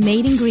has been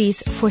made in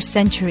Greece for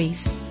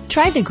centuries.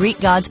 Try the Greek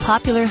God's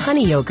popular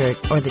honey yogurt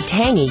or the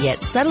tangy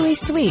yet subtly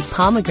sweet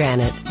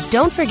pomegranate.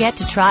 Don't forget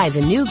to try the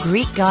new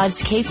Greek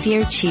God's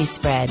kefir cheese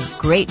spread.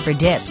 Great for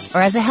dips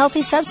or as a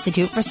healthy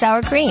substitute for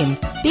sour cream.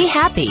 Be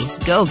happy.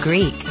 Go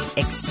Greek.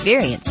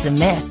 Experience the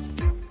myth.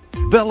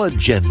 Bella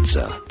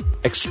Genza.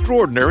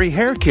 Extraordinary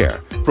hair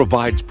care.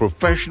 Provides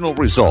professional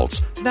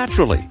results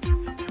naturally.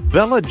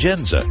 Bella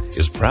Genza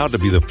is proud to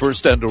be the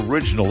first and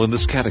original in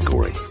this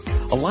category.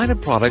 A line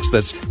of products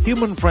that's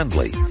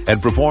human-friendly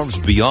and performs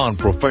beyond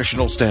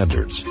professional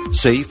standards.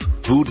 Safe,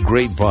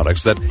 food-grade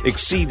products that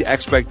exceed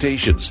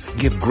expectations,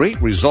 give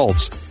great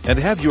results, and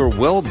have your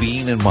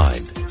well-being in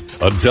mind.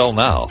 Until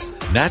now,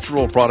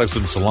 natural products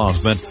in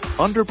salons meant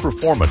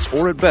underperformance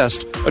or, at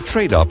best, a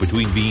trade-off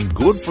between being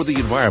good for the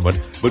environment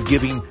but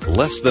giving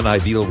less than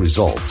ideal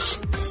results.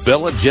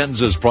 Bella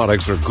Genza's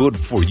products are good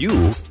for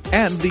you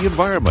and the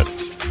environment.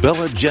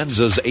 Bella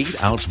Genza's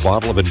 8-ounce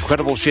bottle of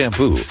incredible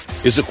shampoo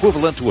is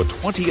equivalent to a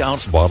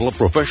 20-ounce bottle of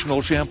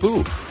professional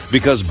shampoo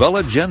because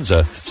Bella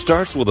Genza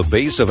starts with a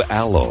base of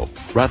aloe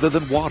rather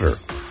than water.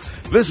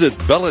 Visit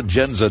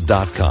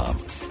bellagenza.com.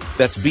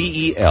 That's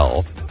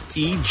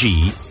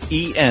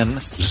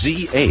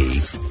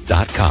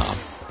BELLEGENZA.com.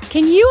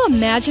 Can you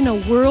imagine a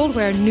world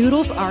where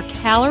noodles are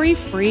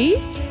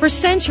calorie-free? For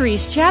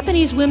centuries,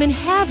 Japanese women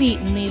have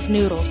eaten these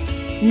noodles.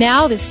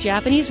 Now this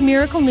Japanese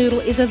miracle noodle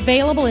is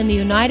available in the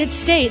United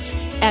States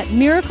at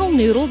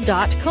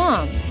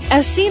miraclenoodle.com.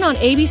 As seen on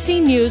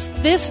ABC News,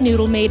 this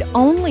noodle made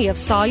only of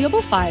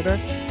soluble fiber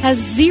has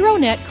 0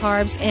 net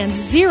carbs and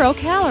 0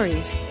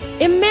 calories.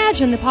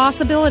 Imagine the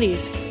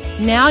possibilities.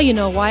 Now you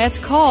know why it's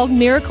called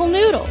Miracle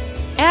Noodle.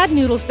 Add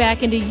noodles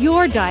back into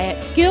your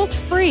diet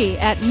guilt-free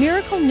at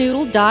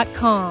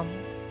miraclenoodle.com.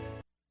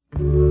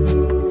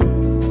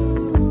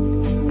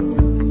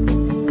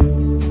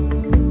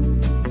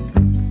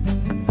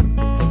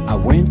 I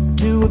went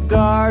to a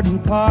garden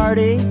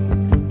party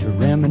to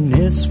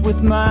reminisce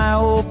with my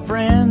old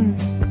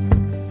friends,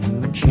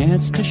 a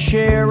chance to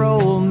share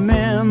old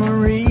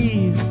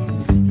memories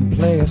and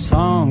play our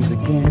songs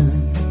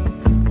again.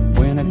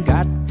 When I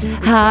got to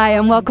Hi,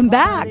 and welcome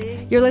back.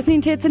 You're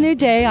listening to It's a New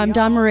Day. I'm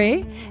Dawn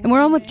Marie, and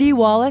we're on with Dee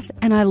Wallace,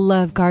 and I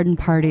love Garden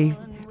Party.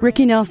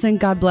 Ricky Nelson,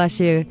 God bless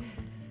you.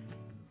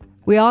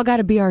 We all got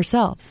to be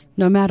ourselves,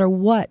 no matter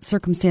what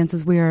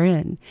circumstances we are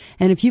in.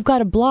 And if you've got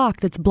a block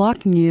that's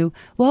blocking you,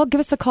 well, give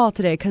us a call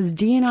today, because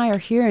Dee and I are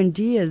here, and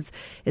Dee is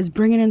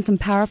bringing in some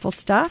powerful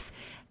stuff.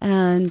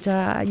 And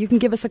you can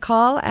give us a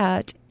call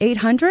at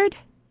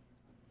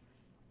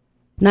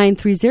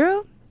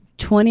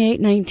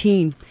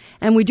 800-930-2819.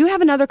 And we do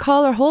have another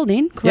caller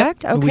holding,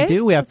 correct? Yep, okay. we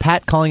do. We have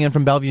Pat calling in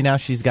from Bellevue now.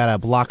 She's got a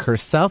block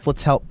herself.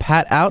 Let's help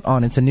Pat out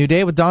on It's a New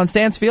Day with Dawn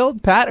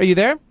Stansfield. Pat, are you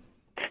there?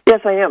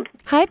 Yes, I am.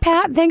 Hi,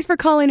 Pat. Thanks for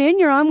calling in.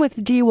 You're on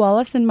with Dee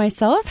Wallace and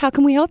myself. How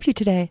can we help you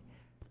today?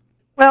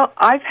 Well,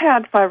 I've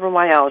had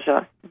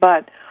fibromyalgia,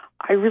 but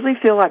I really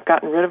feel I've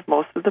gotten rid of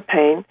most of the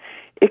pain,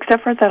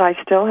 except for that I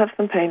still have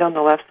some pain on the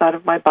left side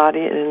of my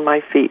body and in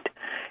my feet.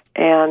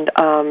 And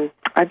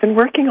I've been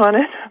working on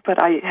it,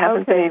 but I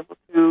haven't been able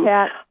to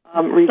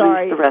release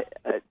the rest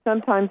of it.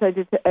 Sometimes I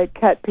just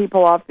cut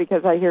people off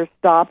because I hear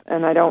stop,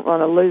 and I don't want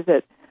to lose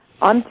it.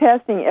 I'm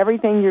testing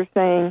everything you're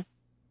saying,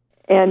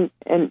 and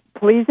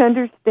please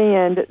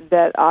understand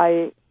that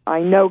I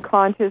know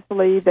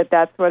consciously that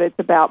that's what it's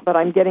about, but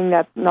I'm getting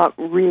that's not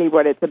really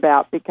what it's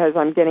about, because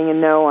I'm getting a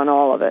no on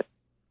all of it.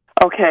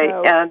 Okay,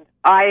 and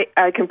I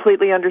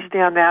completely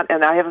understand that,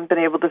 and I haven't been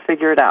able to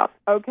figure it out.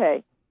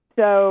 Okay,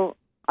 so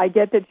I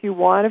get that you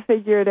want to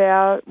figure it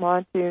out,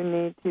 want to,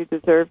 need to,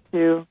 deserve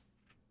to.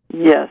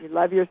 Yes. You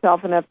love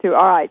yourself enough to.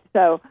 All right,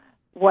 so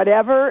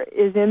whatever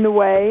is in the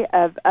way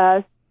of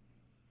us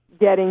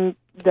getting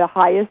the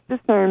highest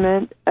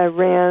discernment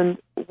around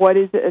what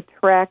is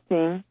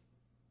attracting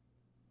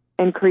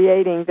and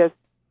creating this,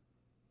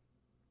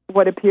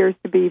 what appears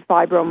to be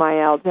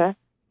fibromyalgia,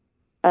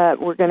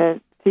 we're going to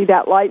see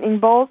that lightning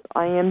bolt.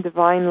 I am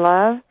divine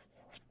love.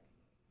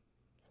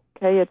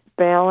 Okay, it's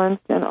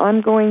balanced, and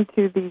I'm going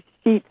to these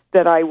sheets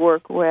that I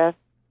work with.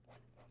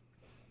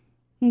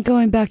 I'm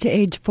going back to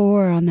age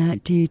 4 on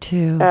that, D,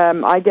 too.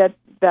 I get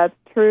that's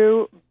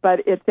true,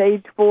 but it's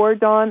age 4,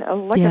 Dawn.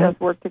 Look at us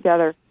work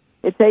together.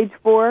 It's age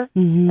 4,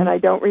 and I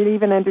don't really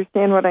even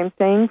understand what I'm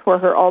saying for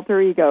her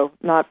alter ego,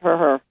 not for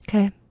her.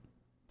 Okay.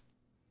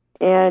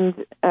 And,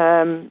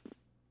 all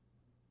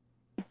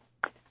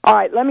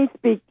right, let me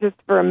speak just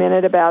for a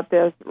minute about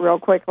this real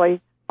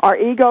quickly. Our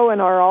ego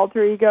and our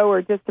alter ego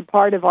are just a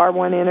part of our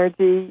one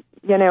energy.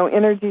 You know,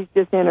 energy's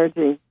just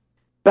energy.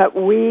 But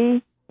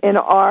we, in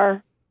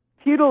our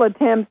futile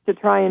attempts to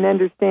try and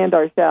understand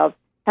ourselves,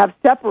 have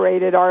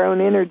separated our own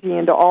energy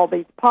into all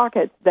these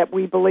pockets that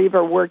we believe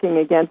are working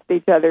against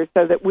each other,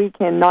 so that we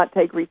cannot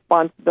take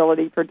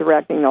responsibility for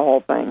directing the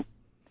whole thing.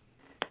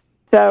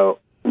 So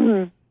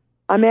I'm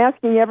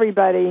asking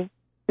everybody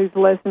who's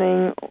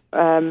listening,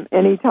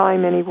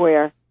 anytime,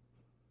 anywhere,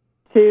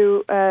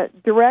 to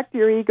direct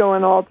your ego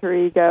and alter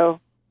ego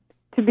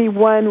to be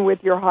one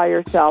with your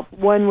higher self,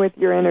 one with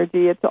your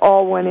energy. It's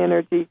all one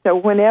energy. So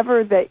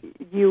whenever that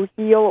you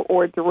heal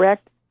or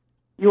direct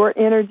your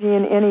energy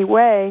in any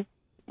way,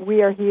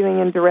 we are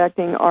healing and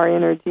directing our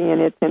energy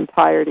in its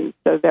entirety,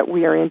 so that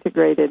we are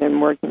integrated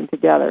and working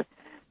together.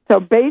 So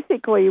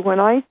basically, when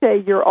I say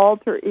your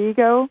alter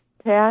ego,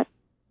 Pat,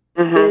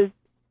 has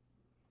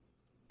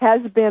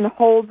been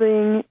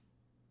holding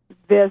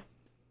this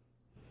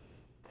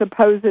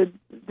supposed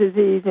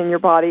disease in your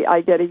body,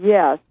 I get a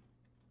yes.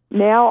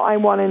 Now I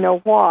want to know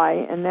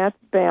why, and that's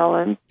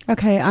balance.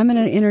 Okay, I'm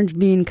going to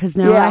intervene, because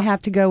now I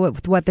have to go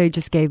with what they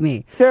just gave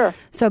me. Sure.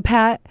 So,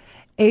 Pat,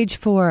 age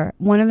 4,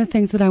 one of the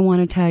things that I want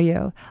to tell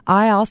you,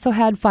 I also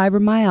had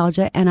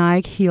fibromyalgia, and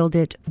I healed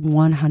it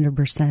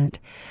 100%.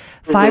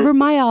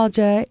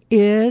 Fibromyalgia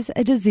is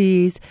a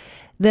disease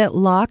that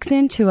locks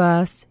into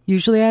us,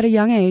 usually at a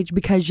young age,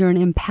 because you're an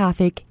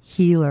empathic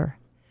healer.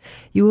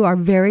 You are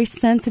very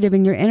sensitive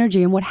in your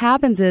energy, and what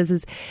happens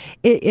is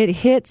it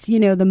hits,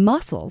 the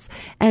muscles,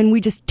 and we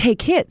just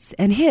take hits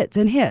and hits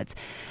and hits.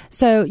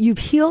 So you've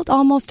healed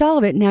almost all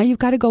of it. Now you've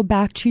got to go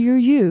back to your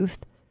youth,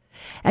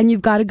 and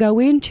you've got to go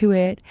into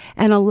it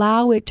and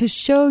allow it to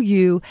show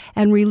you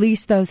and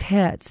release those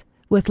hits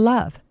with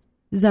love.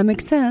 Does that make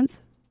sense?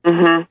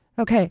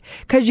 Okay,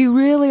 because you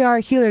really are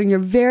a healer, and you're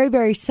very,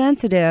 very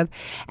sensitive,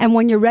 and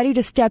when you're ready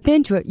to step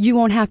into it, you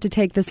won't have to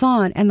take this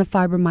on, and the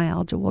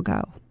fibromyalgia will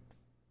go.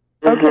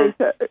 Okay,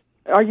 so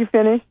are you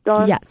finished,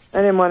 Dawn? Yes. I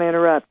didn't want to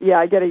interrupt. Yeah,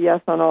 I get a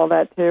yes on all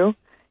that, too.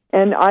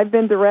 And I've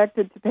been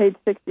directed to page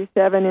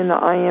 67 in the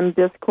I Am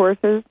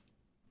Discourses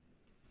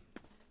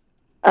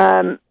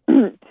to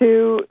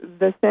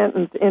the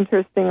sentence,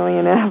 interestingly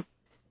enough,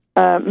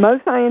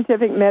 most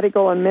scientific,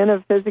 medical, and men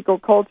of physical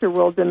culture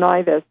will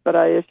deny this, but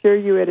I assure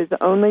you it is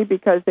only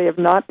because they have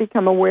not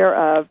become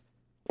aware of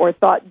or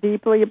thought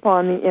deeply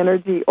upon the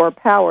energy or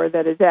power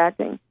that is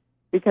acting,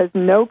 because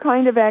no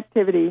kind of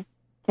activity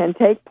can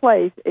take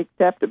place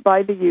except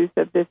by the use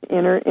of this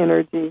inner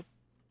energy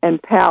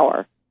and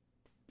power.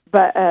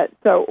 But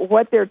so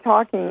what they're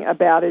talking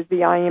about is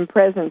the I Am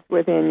presence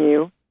within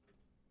you,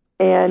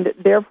 and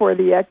therefore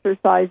the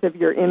exercise of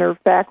your inner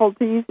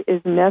faculties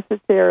is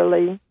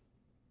necessarily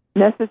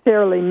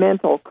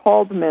mental,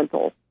 called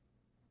mental.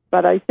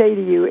 But I say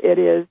to you, it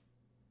is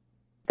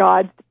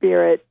God's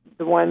Spirit,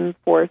 the one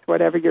force,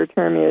 whatever your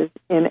term is,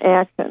 in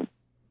action.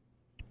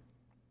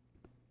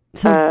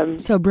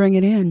 So bring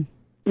it in.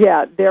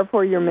 Yeah,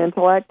 therefore your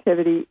mental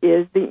activity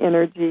is the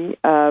energy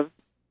of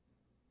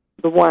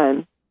the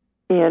one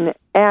in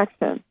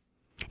action.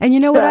 And you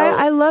know what?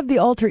 I love the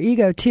alter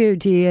ego too,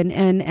 Dee,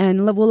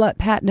 and we'll let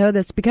Pat know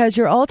this, because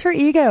your alter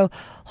ego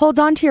holds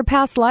on to your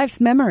past life's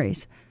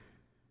memories.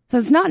 So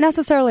it's not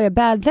necessarily a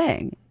bad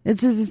thing.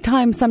 It's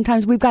time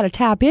sometimes we've got to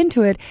tap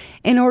into it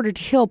in order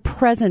to heal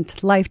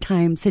present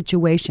lifetime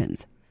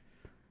situations.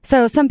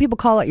 So some people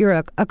call it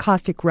your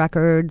acoustic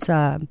records,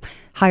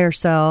 higher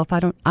self.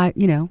 I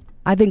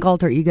think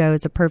alter ego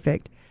is a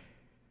perfect.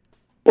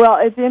 Well,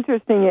 it's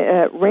interesting.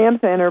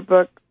 Ramtha in her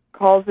book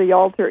calls the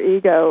alter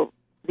ego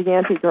the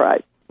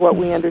Antichrist. What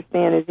we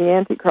understand is the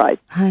Antichrist.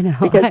 I know.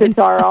 Because it's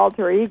our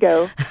alter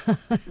ego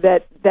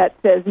that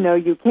says, no,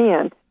 you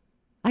can't.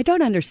 I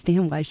don't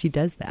understand why she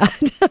does that.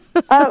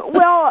 I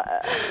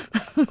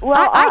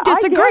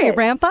disagree,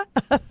 Ramtha.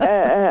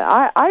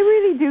 I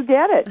really do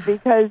get it,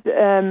 because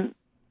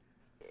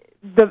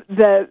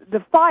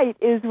the fight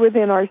is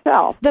within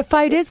ourselves. The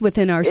fight is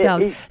within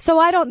ourselves. So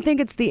I don't think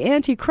it's the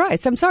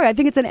Antichrist. I'm sorry. I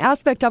think it's an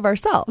aspect of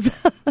ourselves.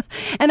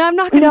 And I'm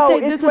not going to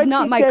say this is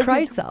not my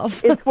Christ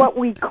self. It's what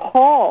we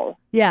call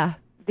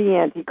the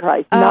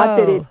Antichrist, not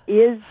that it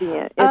is the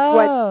Antichrist.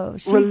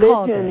 It's what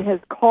religion has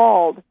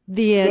called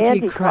the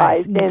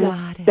Antichrist.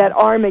 And that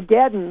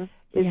Armageddon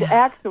is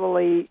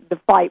actually the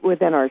fight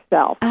within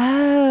ourselves.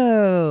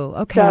 Oh,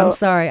 okay. So, I'm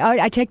sorry.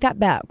 I take that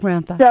back,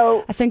 Ramtha.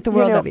 So I think the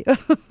world of you.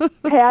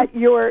 Pat,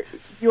 your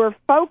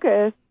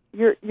focus,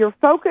 your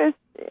focus.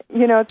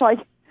 It's like,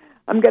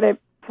 I'm going to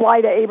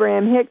fly to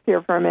Abraham Hicks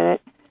here for a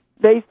minute.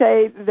 They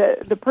say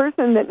the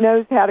person that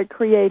knows how to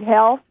create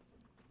health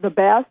the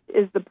best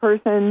is the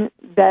person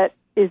that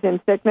is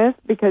in sickness,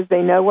 because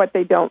they know what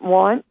they don't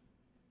want.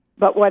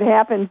 But what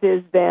happens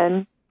is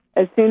then,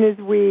 as soon as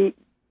we,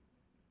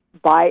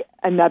 by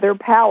another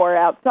power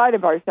outside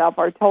of ourselves,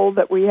 are told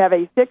that we have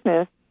a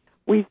sickness,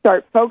 we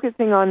start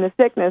focusing on the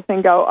sickness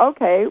and go,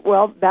 okay,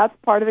 well, that's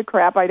part of the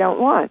crap I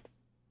don't want.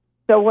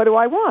 So what do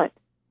I want?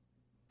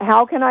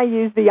 How can I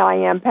use the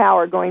I Am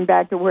power, going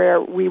back to where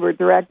we were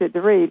directed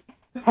to read?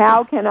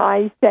 How can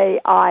I say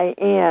I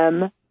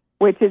am,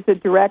 which is a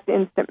direct,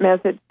 instant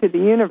message to the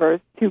universe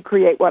to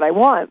create what I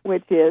want,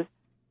 which is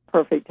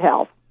perfect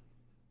health?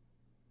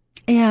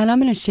 And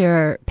I'm going to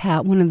share,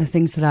 Pat, one of the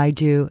things that I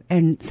do,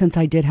 and since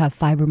I did have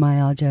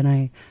fibromyalgia,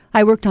 and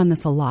I worked on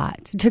this a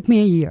lot. It took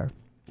me a year.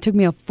 It took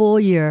me a full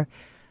year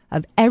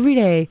of every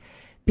day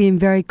being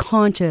very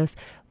conscious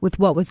with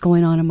what was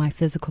going on in my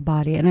physical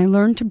body. And I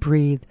learned to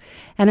breathe.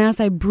 And as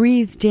I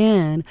breathed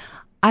in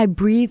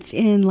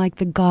like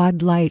the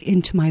God light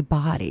into my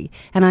body,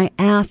 and I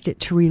asked it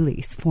to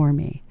release for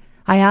me.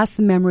 I asked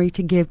the memory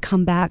to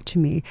come back to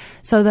me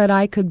so that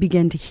I could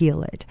begin to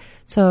heal it.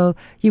 So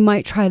you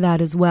might try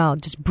that as well.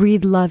 Just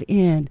breathe love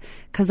in,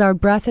 because our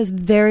breath is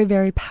very,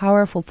 very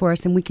powerful for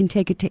us, and we can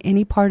take it to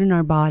any part in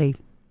our body.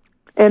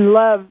 And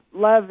love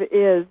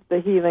is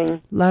the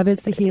healing. Love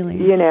is the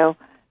healing.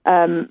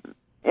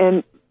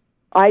 And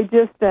I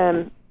just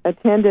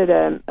attended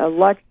a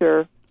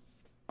lecture,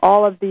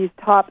 all of these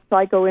top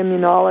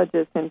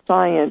psychoimmunologists in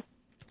science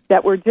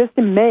that were just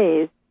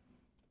amazed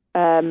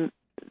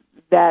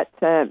that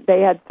they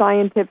had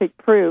scientific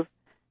proof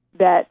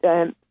that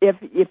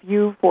if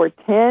you, for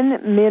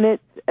 10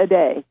 minutes a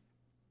day,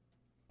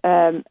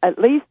 at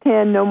least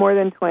 10, no more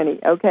than 20,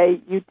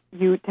 okay,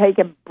 you take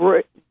a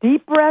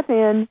deep breath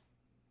in,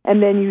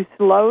 and then you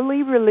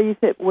slowly release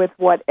it with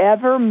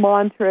whatever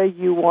mantra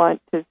you want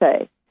to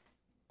say.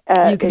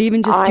 You could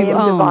even just do I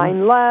am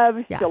divine love,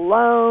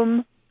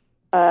 shalom,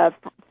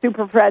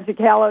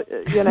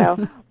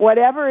 superfragile,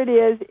 whatever it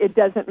is, it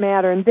doesn't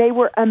matter. And they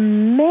were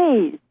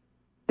amazed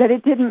that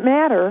it didn't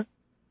matter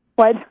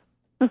what.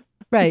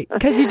 Right,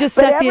 because you just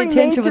set the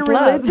intention with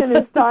love. Every major religion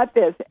is taught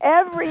this.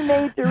 Every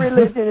major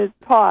religion is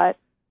taught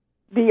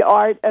the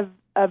art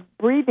of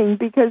breathing,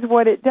 because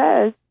what it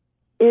does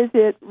is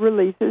it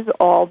releases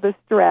all the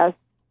stress,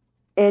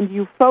 and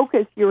you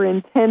focus your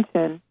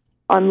intention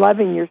on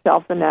loving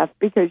yourself enough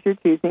because you're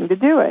choosing to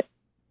do it.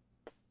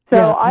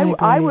 So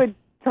I would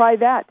try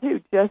that too.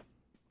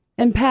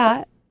 And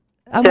Pat,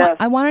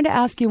 I wanted to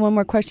ask you one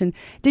more question.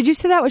 Did you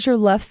say that was your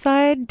left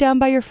side down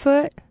by your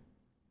foot?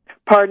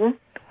 Pardon?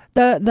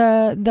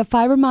 The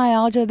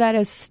fibromyalgia that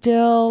is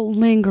still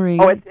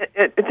lingering. Oh,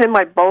 it's in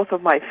both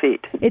of my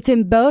feet. It's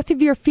in both of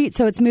your feet,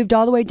 so it's moved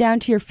all the way down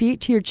to your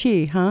feet, to your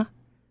chi, huh?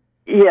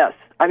 Yes.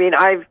 I mean,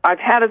 I've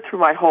had it through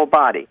my whole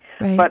body,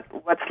 right. But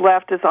what's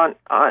left is on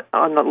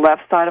the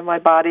left side of my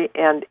body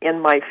and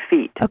in my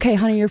feet. Okay,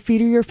 honey, your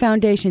feet are your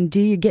foundation.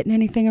 Do you getting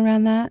anything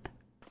around that?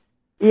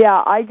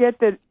 Yeah, I get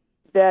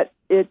that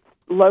it's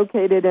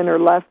located in her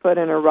left foot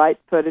and her right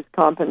foot is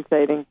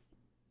compensating.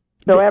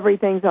 So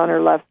everything's on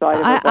her left side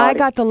of her body. I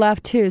got the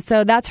left, too.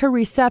 So that's her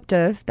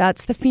receptive.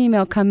 That's the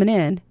female coming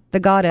in, the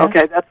goddess.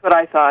 Okay, that's what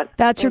I thought.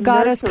 That's your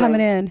goddess coming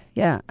in,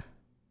 yeah.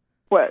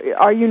 Well,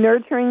 are you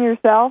nurturing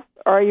yourself,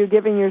 or are you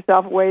giving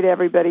yourself away to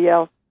everybody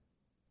else?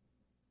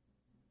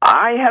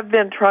 I have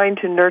been trying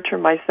to nurture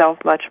myself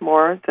much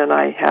more than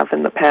I have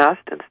in the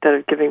past, instead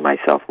of giving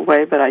myself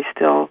away, but I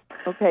still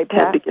tend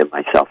to give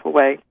myself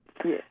away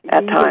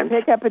at times. You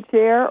pick up a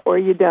chair, or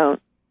you don't.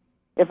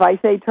 If I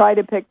say try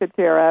to pick the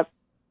chair up,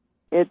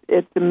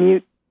 it's a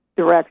mute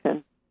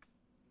direction.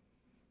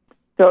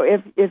 So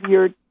if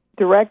you're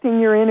directing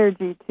your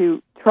energy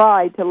to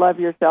try to love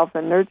yourself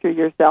and nurture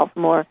yourself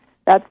more,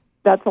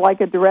 that's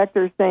like a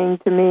director saying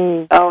to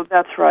me, "Oh,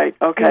 that's right.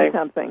 Okay, do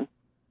something."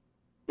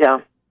 Yeah.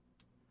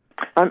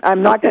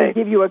 I'm not going to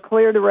give you a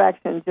clear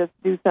direction. Just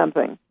do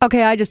something.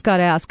 Okay, I just got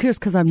to ask, just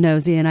because I'm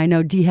nosy, and I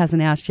know Dee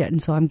hasn't asked yet,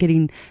 and so I'm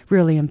getting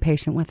really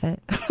impatient with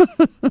it.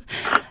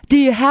 Do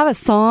you have a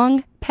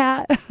song,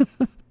 Pat?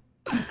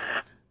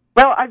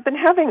 Well, I've been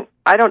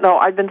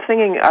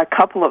singing a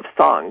couple of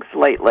songs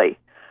lately.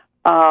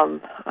 Well,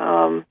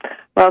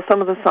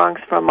 some of the songs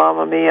from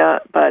Mamma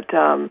Mia, but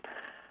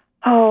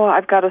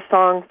I've got a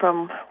song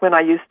from when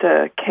I used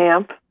to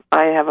camp.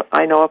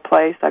 I know a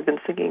place. I've been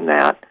singing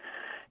that.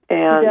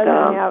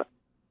 And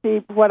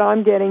see, what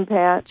I'm getting,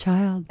 Pat,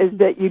 is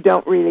that you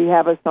don't really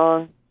have a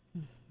song.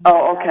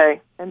 Oh, okay.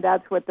 And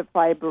that's what the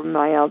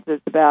fibromyalgia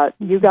is about.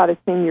 You got to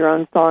sing your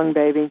own song,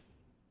 baby.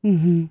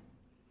 Mm-hmm.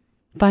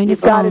 Find a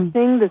song. You've got to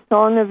sing the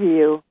song of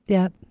you.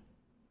 Yep.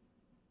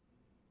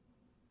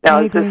 Now,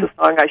 is this a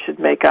song I should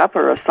make up,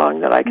 or a song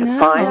that I can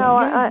find? No,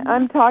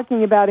 I'm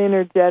talking about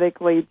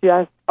energetically,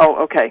 just...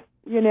 Oh, okay.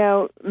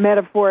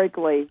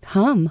 Metaphorically.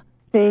 Hum.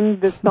 Sing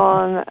the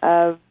song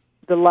of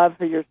the love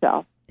for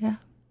yourself. Yeah.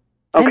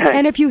 Okay.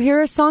 And if you hear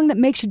a song that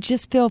makes you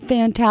just feel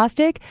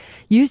fantastic,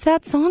 use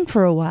that song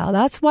for a while.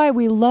 That's why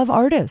we love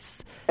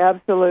artists.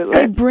 Absolutely.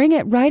 They bring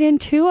it right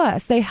into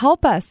us. They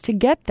help us to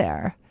get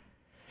there.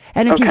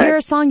 And if you hear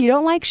a song you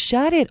don't like,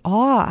 shut it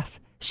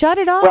off. Shut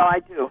it off. Well, I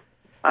do.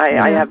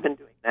 I have been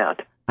doing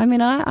that. I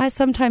mean, I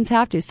sometimes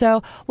have to.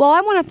 So, well,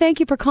 I want to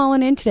thank you for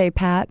calling in today,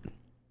 Pat.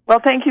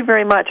 Well, thank you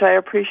very much. I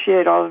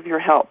appreciate all of your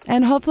help.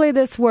 And hopefully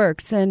this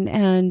works,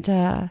 and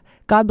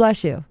God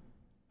bless you.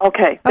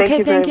 Okay. Thank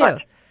you very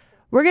much.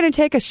 We're going to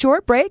take a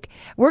short break.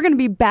 We're going to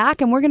be back,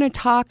 and we're going to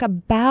talk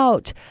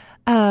about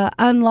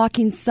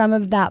unlocking some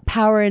of that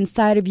power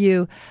inside of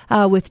you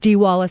with Dee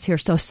Wallace here.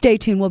 So stay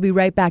tuned. We'll be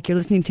right back. You're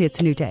listening to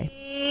It's a New Day.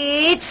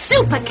 It's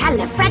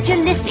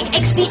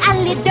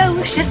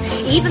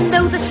supercalifragilisticexpialidocious, even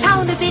though the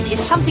sound of it is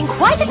something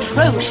quite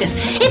atrocious.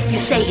 If you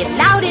say it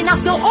loud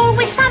enough, you'll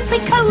always sound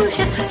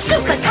precocious.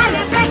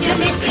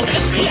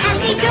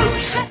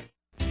 Supercalifragilisticexpialidocious.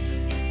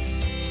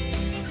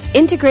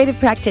 Integrative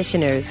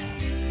practitioners,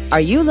 are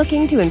you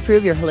looking to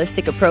improve your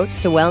holistic approach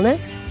to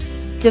wellness?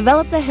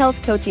 Develop the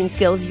health coaching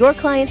skills your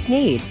clients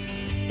need.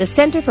 The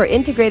Center for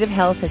Integrative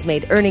Health has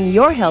made earning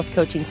your health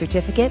coaching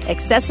certificate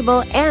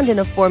accessible and in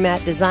a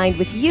format designed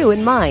with you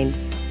in mind.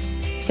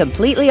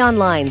 Completely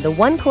online, the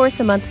one course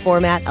a month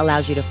format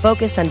allows you to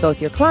focus on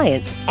both your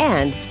clients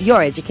and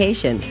your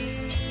education.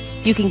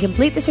 You can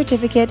complete the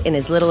certificate in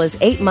as little as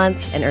 8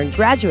 months and earn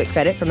graduate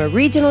credit from a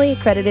regionally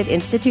accredited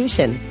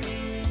institution.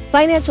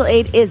 Financial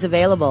aid is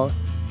available.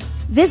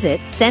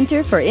 Visit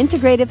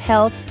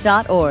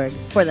centerforintegrativehealth.org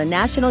for the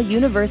National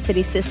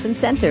University System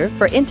Center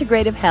for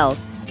Integrative Health.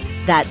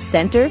 That's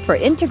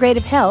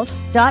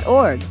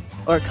centerforintegrativehealth.org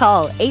or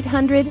call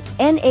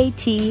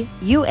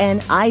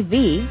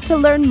 800-NAT-UNIV to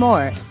learn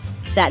more.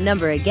 That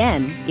number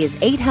again is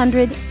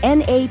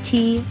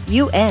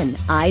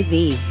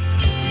 800-NAT-UNIV.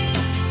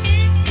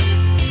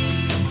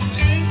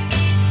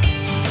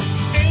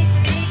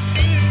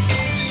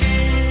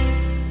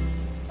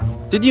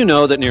 Did you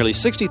know that nearly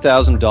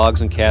 60,000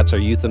 dogs and cats are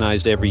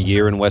euthanized every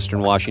year in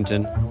Western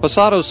Washington?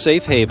 Pasado's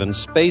Safe Haven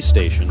Space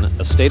Station,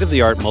 a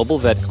state-of-the-art mobile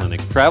vet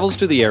clinic, travels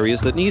to the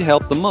areas that need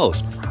help the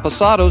most.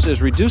 Pasado's is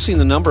reducing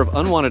the number of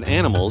unwanted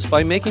animals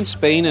by making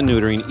spaying and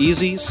neutering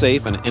easy,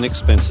 safe, and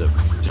inexpensive.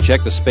 To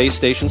check the space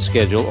station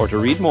schedule or to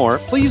read more,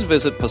 please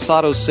visit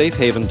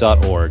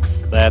pasadosafehaven.org.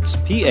 That's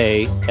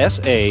P-A-S-A-D-O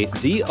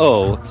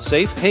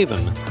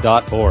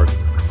safehaven.org.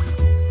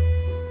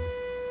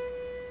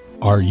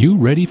 Are you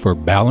ready for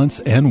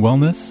balance and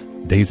wellness?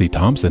 Daisy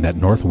Thompson at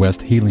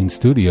Northwest Healing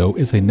Studio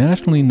is a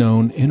nationally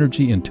known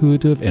energy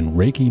intuitive and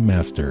Reiki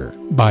master.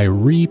 By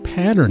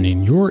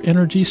repatterning your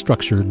energy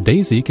structure,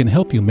 Daisy can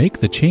help you make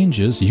the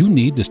changes you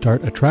need to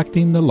start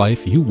attracting the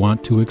life you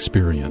want to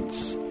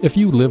experience. If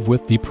you live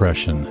with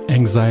depression,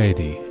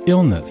 anxiety,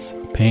 illness,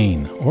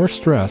 pain, or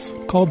stress,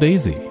 call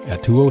Daisy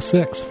at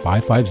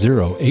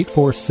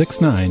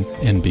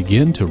 206-550-8469 and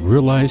begin to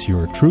realize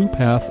your true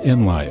path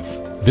in life.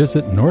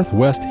 Visit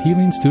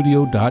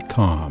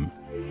northwesthealingstudio.com.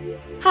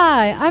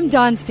 Hi, I'm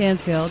Dawn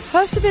Stansfield,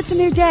 host of It's a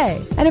New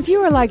Day. And if you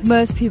are like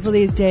most people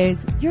these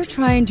days, you're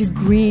trying to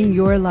green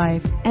your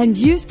life and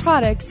use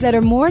products that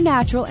are more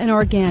natural and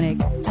organic,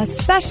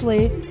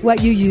 especially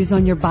what you use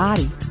on your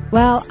body.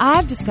 Well,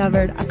 I've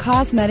discovered a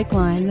cosmetic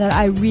line that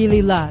I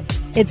really love.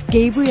 It's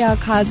Gabrielle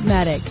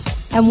Cosmetics.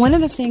 And one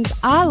of the things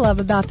I love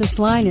about this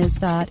line is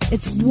that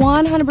it's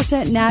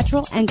 100%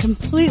 natural and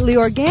completely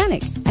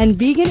organic and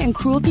vegan and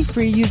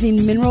cruelty-free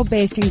using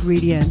mineral-based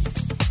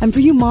ingredients. And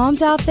for you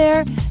moms out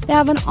there, they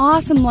have an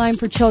awesome line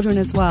for children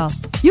as well.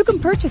 You can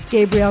purchase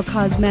Gabrielle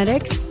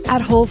Cosmetics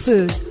at Whole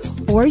Foods,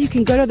 or you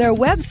can go to their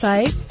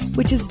website,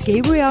 which is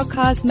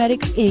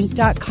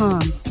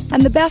GabrielleCosmeticsInc.com.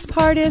 And the best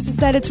part is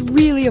that it's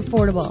really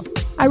affordable.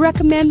 I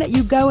recommend that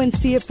you go and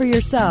see it for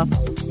yourself.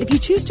 If you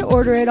choose to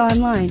order it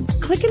online,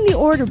 click in the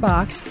order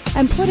box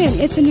and put in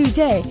It's a New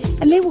Day,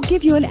 and they will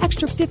give you an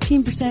extra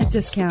 15%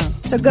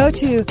 discount. So go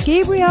to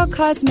Gabrielle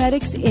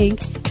Cosmetics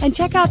Inc. and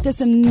check out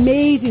this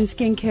amazing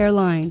skincare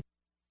line.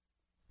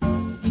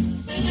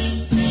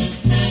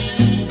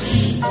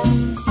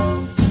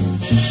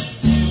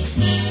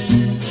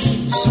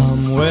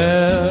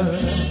 Somewhere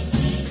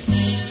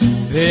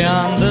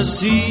beyond the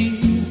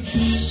sea,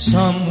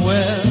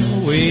 somewhere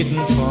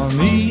waiting for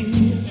me.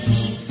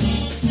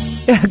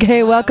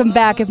 Okay, welcome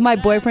back. If my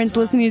boyfriend's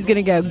listening, he's going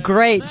to go,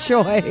 great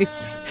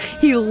choice.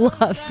 He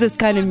loves this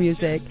kind of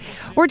music.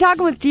 We're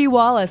talking with Dee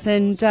Wallace,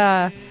 and,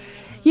 I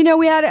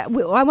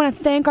want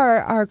to thank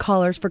our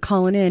callers for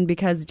calling in,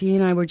 because Dee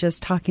and I were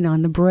just talking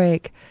on the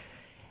break.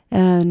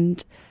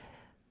 And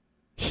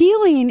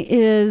healing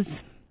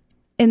is,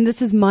 and this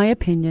is my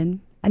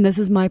opinion, and this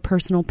is my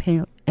personal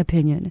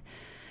opinion,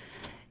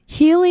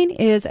 healing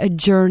is a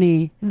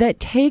journey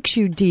that takes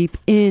you deep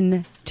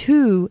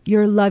into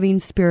your loving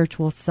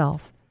spiritual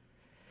self.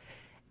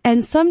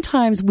 And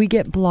sometimes we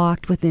get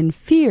blocked within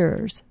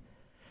fears,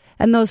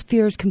 and those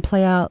fears can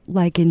play out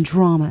like in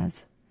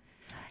dramas.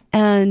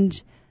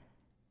 And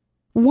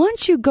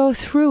once you go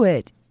through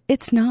it,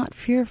 it's not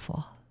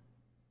fearful.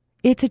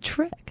 It's a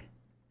trick.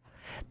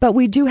 But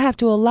we do have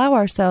to allow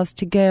ourselves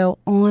to go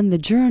on the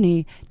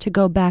journey, to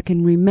go back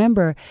and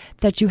remember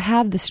that you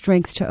have the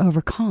strength to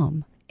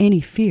overcome any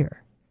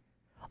fear.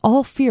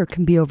 All fear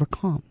can be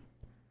overcome.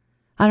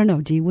 I don't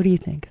know, Dee, what do you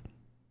think?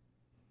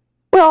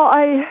 Well,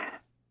 I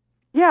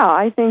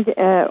think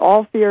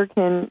all fear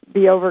can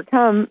be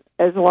overcome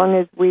as long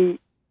as we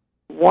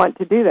want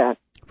to do that.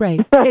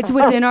 Right. It's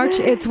within our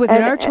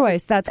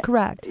choice. That's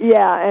correct.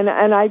 Yeah,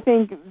 and I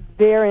think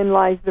therein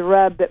lies the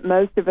rub, that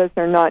most of us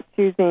are not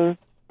choosing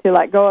to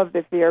let go of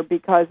the fear,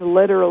 because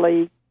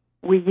literally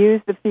we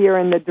use the fear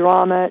and the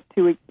drama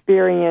to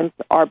experience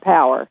our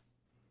power.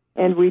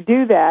 And we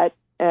do that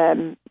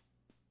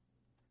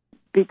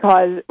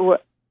because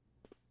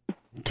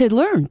to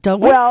learn, don't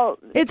we? Well,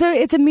 it's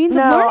a means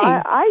of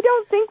learning. I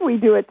don't think we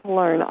do it to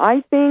learn. I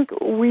think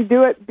we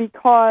do it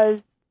because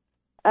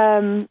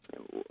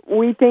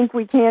we think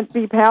we can't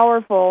be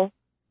powerful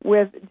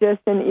with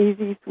just an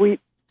easy, sweet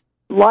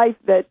life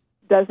that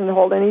doesn't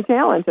hold any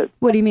challenges.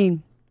 What do you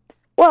mean?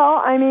 Well,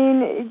 I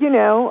mean,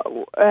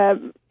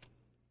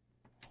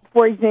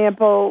 for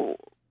example,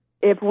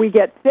 if we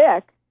get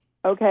sick,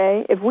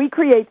 okay, if we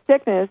create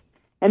sickness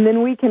and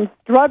then we can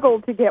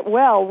struggle to get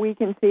well, we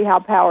can see how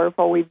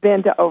powerful we've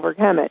been to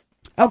overcome it.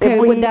 Okay,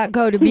 would that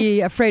go to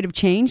be afraid of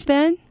change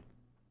then?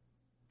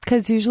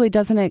 Because usually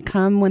doesn't it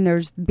come when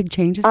there's big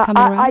changes coming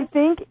around? I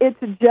think it's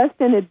just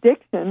an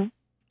addiction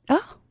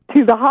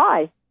to the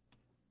high.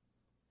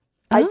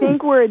 I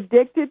think we're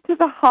addicted to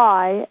the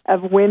high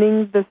of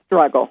winning the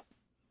struggle.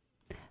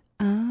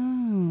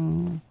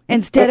 Oh.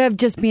 Instead of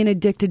just being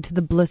addicted to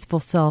the blissful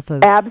self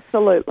of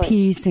absolutely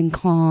peace and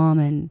calm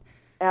and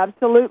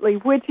absolutely,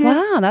 which is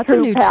that's true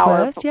a new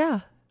power, twist,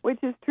 yeah.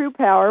 Which is true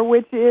power,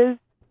 which is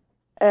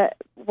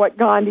what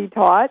Gandhi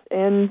taught,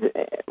 and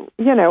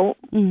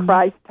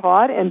Christ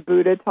taught, and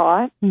Buddha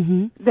taught,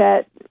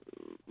 that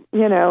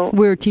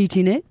we're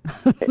teaching it.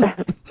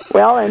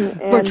 Well, and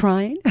we're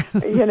trying.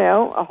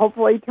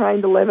 Hopefully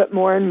trying to live it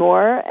more and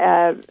more,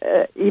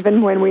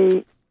 even when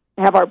we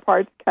have our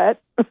parts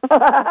cut.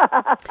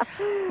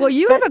 Well,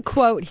 you have a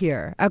quote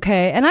here,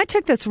 okay? And I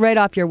took this right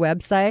off your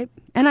website,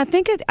 and I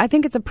think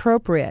it's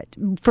appropriate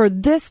for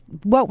this,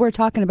 what we're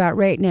talking about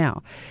right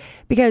now,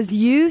 because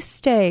you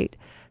state,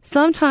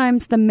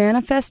 sometimes the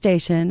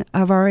manifestation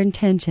of our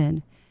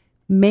intention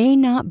may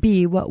not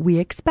be what we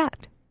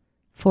expect.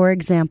 For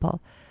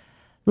example,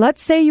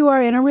 let's say you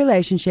are in a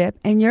relationship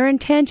and your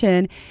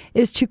intention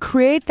is to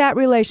create that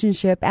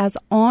relationship as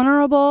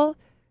honorable,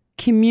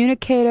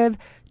 communicative,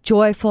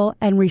 joyful,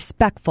 and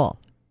respectful.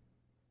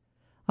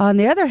 On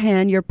the other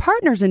hand, your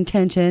partner's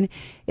intention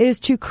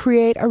is to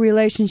create a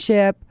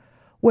relationship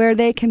where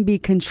they can be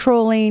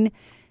controlling,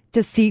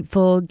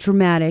 deceitful,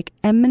 dramatic,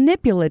 and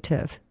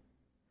manipulative.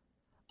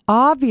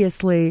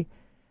 Obviously,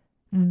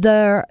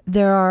 there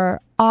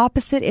are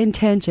opposite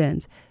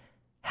intentions.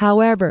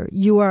 However,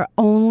 you are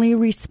only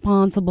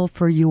responsible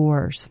for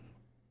yours.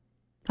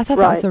 I thought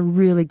that was a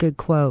really good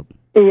quote.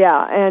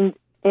 Yeah,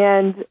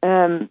 and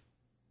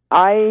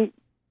I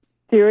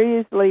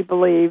seriously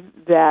believe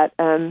that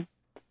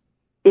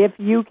if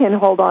you can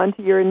hold on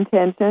to your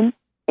intention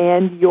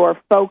and your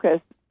focus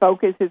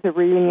is a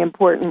really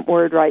important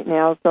word right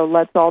now, so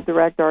let's all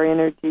direct our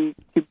energy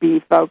to be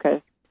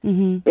focused.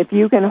 Mm-hmm. If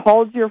you can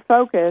hold your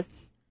focus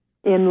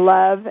in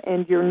love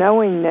and your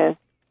knowingness,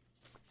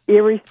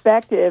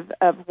 irrespective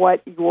of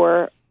what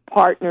your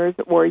partners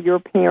or your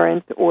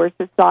parents or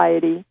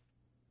society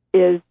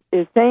is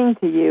saying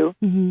to you,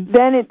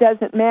 then it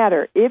doesn't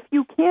matter. If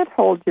you can't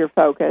hold your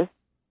focus,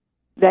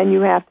 then you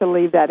have to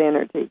leave that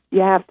energy.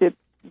 You have to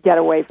get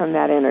away from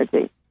that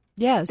energy.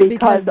 Yes,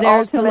 because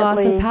there's the loss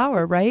of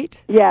power, right?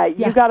 Yeah,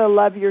 you got to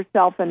love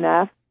yourself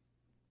enough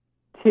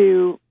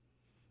to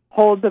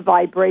hold the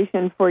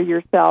vibration for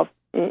yourself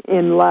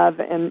in love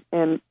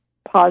and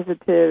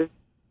positive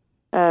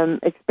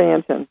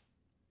expansion.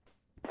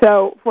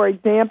 So, for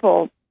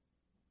example,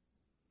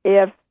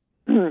 if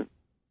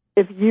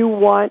you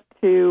want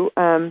to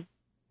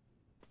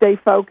stay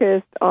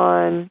focused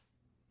on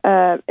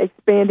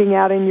expanding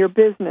out in your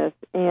business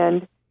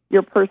and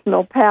your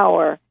personal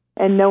power,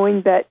 and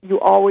knowing that you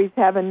always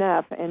have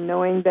enough, and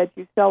knowing that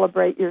you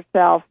celebrate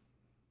yourself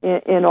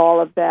in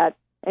all of that,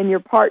 and your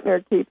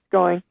partner keeps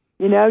going,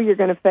 you're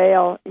going to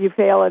fail. You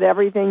fail at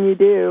everything you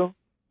do.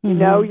 You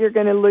know you're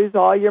going to lose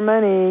all your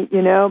money.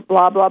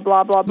 Blah blah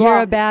blah blah blah.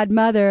 You're a bad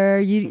mother.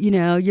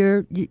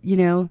 You're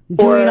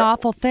doing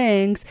awful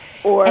things.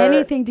 Or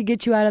anything to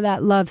get you out of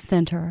that love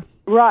center.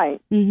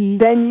 Right. Mm-hmm.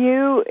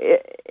 Then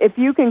if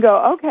you can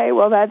go, okay,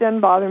 well that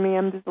doesn't bother me.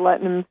 I'm just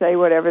letting them say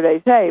whatever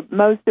they say.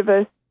 Most of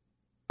us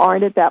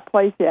aren't at that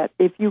place yet.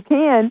 If you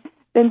can,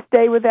 then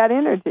stay with that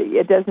energy.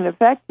 It doesn't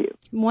affect you.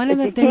 One of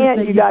the things things that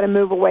that you got to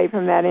move away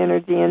from that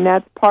energy, and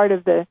that's part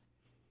of the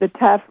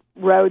tough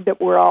road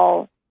that we're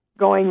all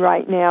going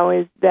right now,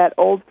 is that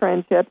old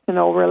friendships and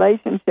old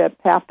relationships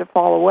have to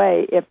fall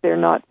away if they're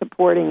not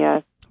supporting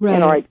us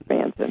in our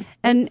expansion.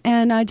 And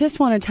I just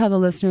want to tell the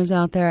listeners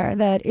out there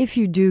that if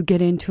you do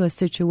get into a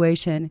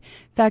situation, in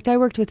fact, I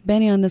worked with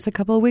Benny on this a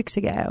couple of weeks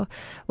ago,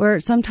 where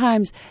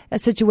sometimes a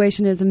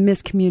situation is a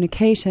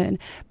miscommunication,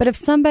 but if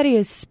somebody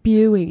is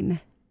spewing,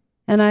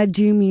 and I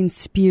do mean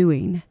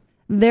spewing,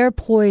 their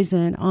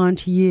poison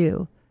onto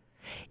you,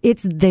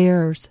 it's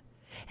theirs,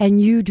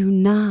 and you do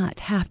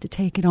not have to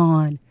take it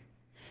on.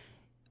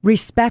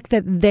 Respect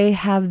that they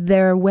have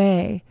their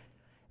way,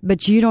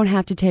 but you don't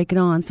have to take it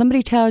on.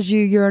 Somebody tells you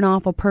you're an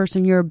awful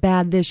person, you're a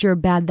bad this, you're a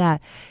bad that.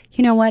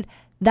 You know what?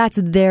 That's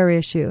their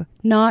issue,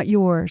 not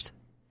yours.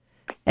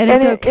 And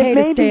it's okay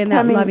to stay in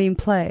that loving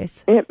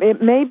place.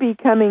 It may be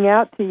coming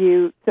out to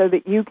you so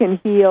that you can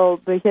heal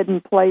the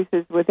hidden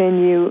places within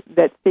you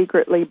that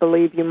secretly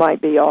believe you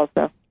might be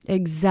also.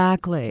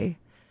 Exactly.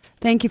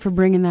 Thank you for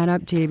bringing that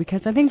up, Dee,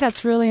 because I think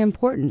that's really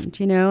important,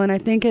 and I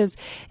think as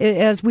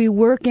we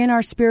work in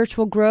our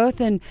spiritual growth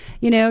and,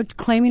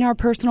 claiming our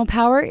personal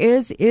power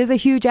is a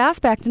huge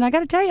aspect. And I got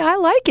to tell you, I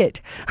like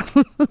it.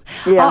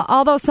 Yeah.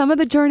 Although some of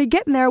the journey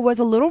getting there was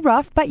a little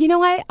rough, but,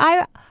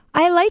 I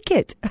like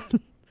it.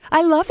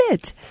 I love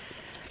it.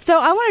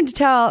 So I wanted to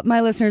tell my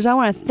listeners, I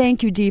want to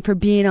thank you, Dee, for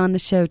being on the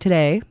show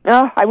today.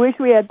 Oh, I wish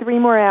we had 3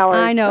 more hours.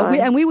 I know,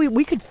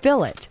 we could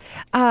fill it.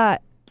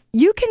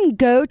 You can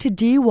go to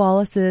Dee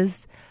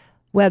Wallace's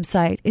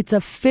website. It's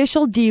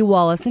official Dee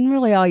Wallace, and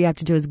really all you have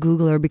to do is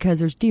Google her because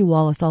there's Dee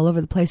Wallace all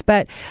over the place.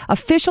 But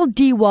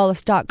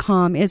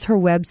officialdeewallace.com is her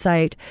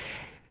website.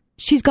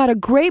 She's got a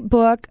great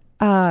book,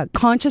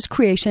 Conscious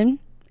Creation,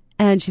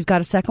 and she's got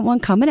a second one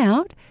coming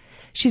out.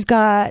 She's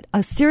got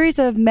a series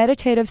of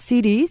meditative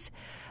CDs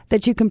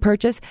that you can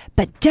purchase,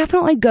 but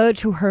definitely go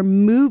to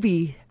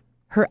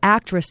her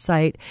actress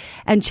site,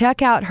 and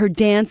check out her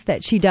dance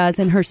that she does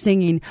and her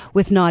singing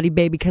with Naughty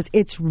Baby, because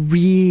it's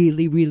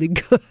really, really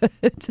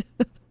good.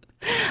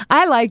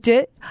 I liked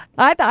it.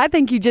 I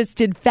think you just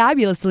did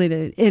fabulously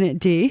in it,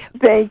 Dee.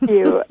 Thank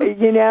you.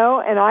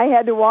 And I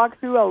had to walk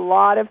through a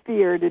lot of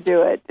fear to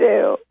do it,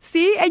 too.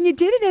 See, and you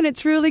did it, and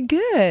it's really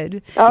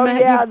good. Oh,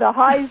 yeah, the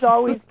highs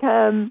always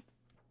come.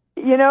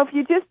 If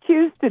you just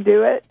choose to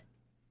do it,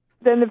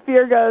 then the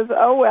fear goes,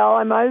 oh, well,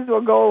 I might as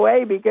well go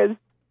away because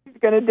he's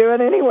going to do it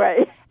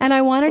anyway. And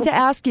I wanted to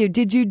ask you,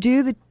 did you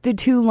do the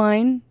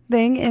 2-line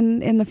thing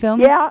in the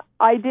film? Yeah,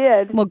 I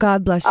did. Well,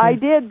 God bless you. I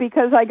did,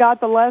 because I got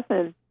the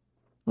lesson.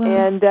 Well,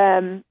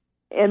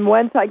 and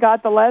once I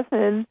got the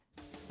lesson,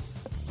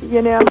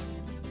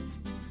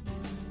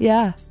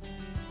 Yeah.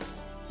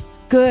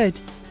 Good.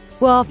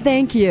 Well,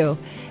 thank you.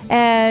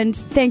 And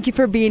thank you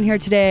for being here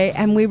today.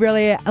 And we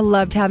really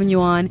loved having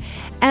you on.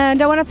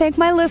 And I want to thank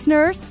my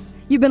listeners.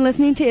 You've been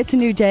listening to It's a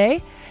New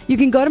Day. You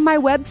can go to my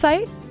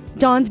website,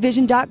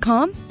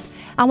 dawnsvision.com.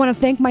 I want to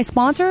thank my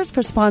sponsors for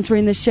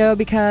sponsoring the show,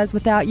 because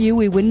without you,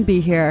 we wouldn't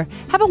be here.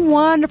 Have a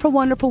wonderful,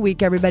 wonderful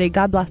week, everybody.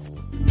 God bless.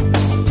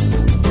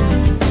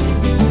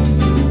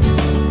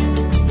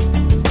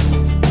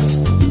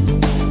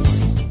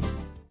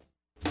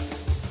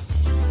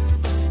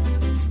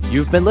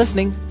 You've been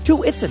listening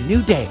to It's a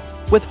New Day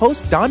with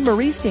host Dawn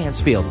Marie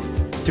Stansfield.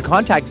 To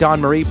contact Dawn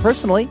Marie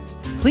personally,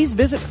 please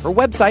visit her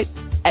website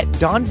at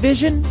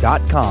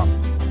dawnvision.com.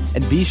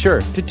 And be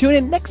sure to tune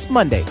in next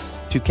Monday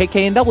to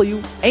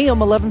KKNW AM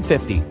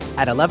 1150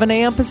 at 11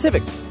 a.m.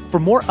 Pacific for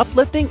more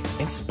uplifting,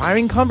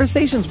 inspiring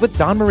conversations with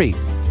Dawn Marie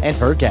and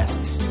her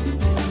guests.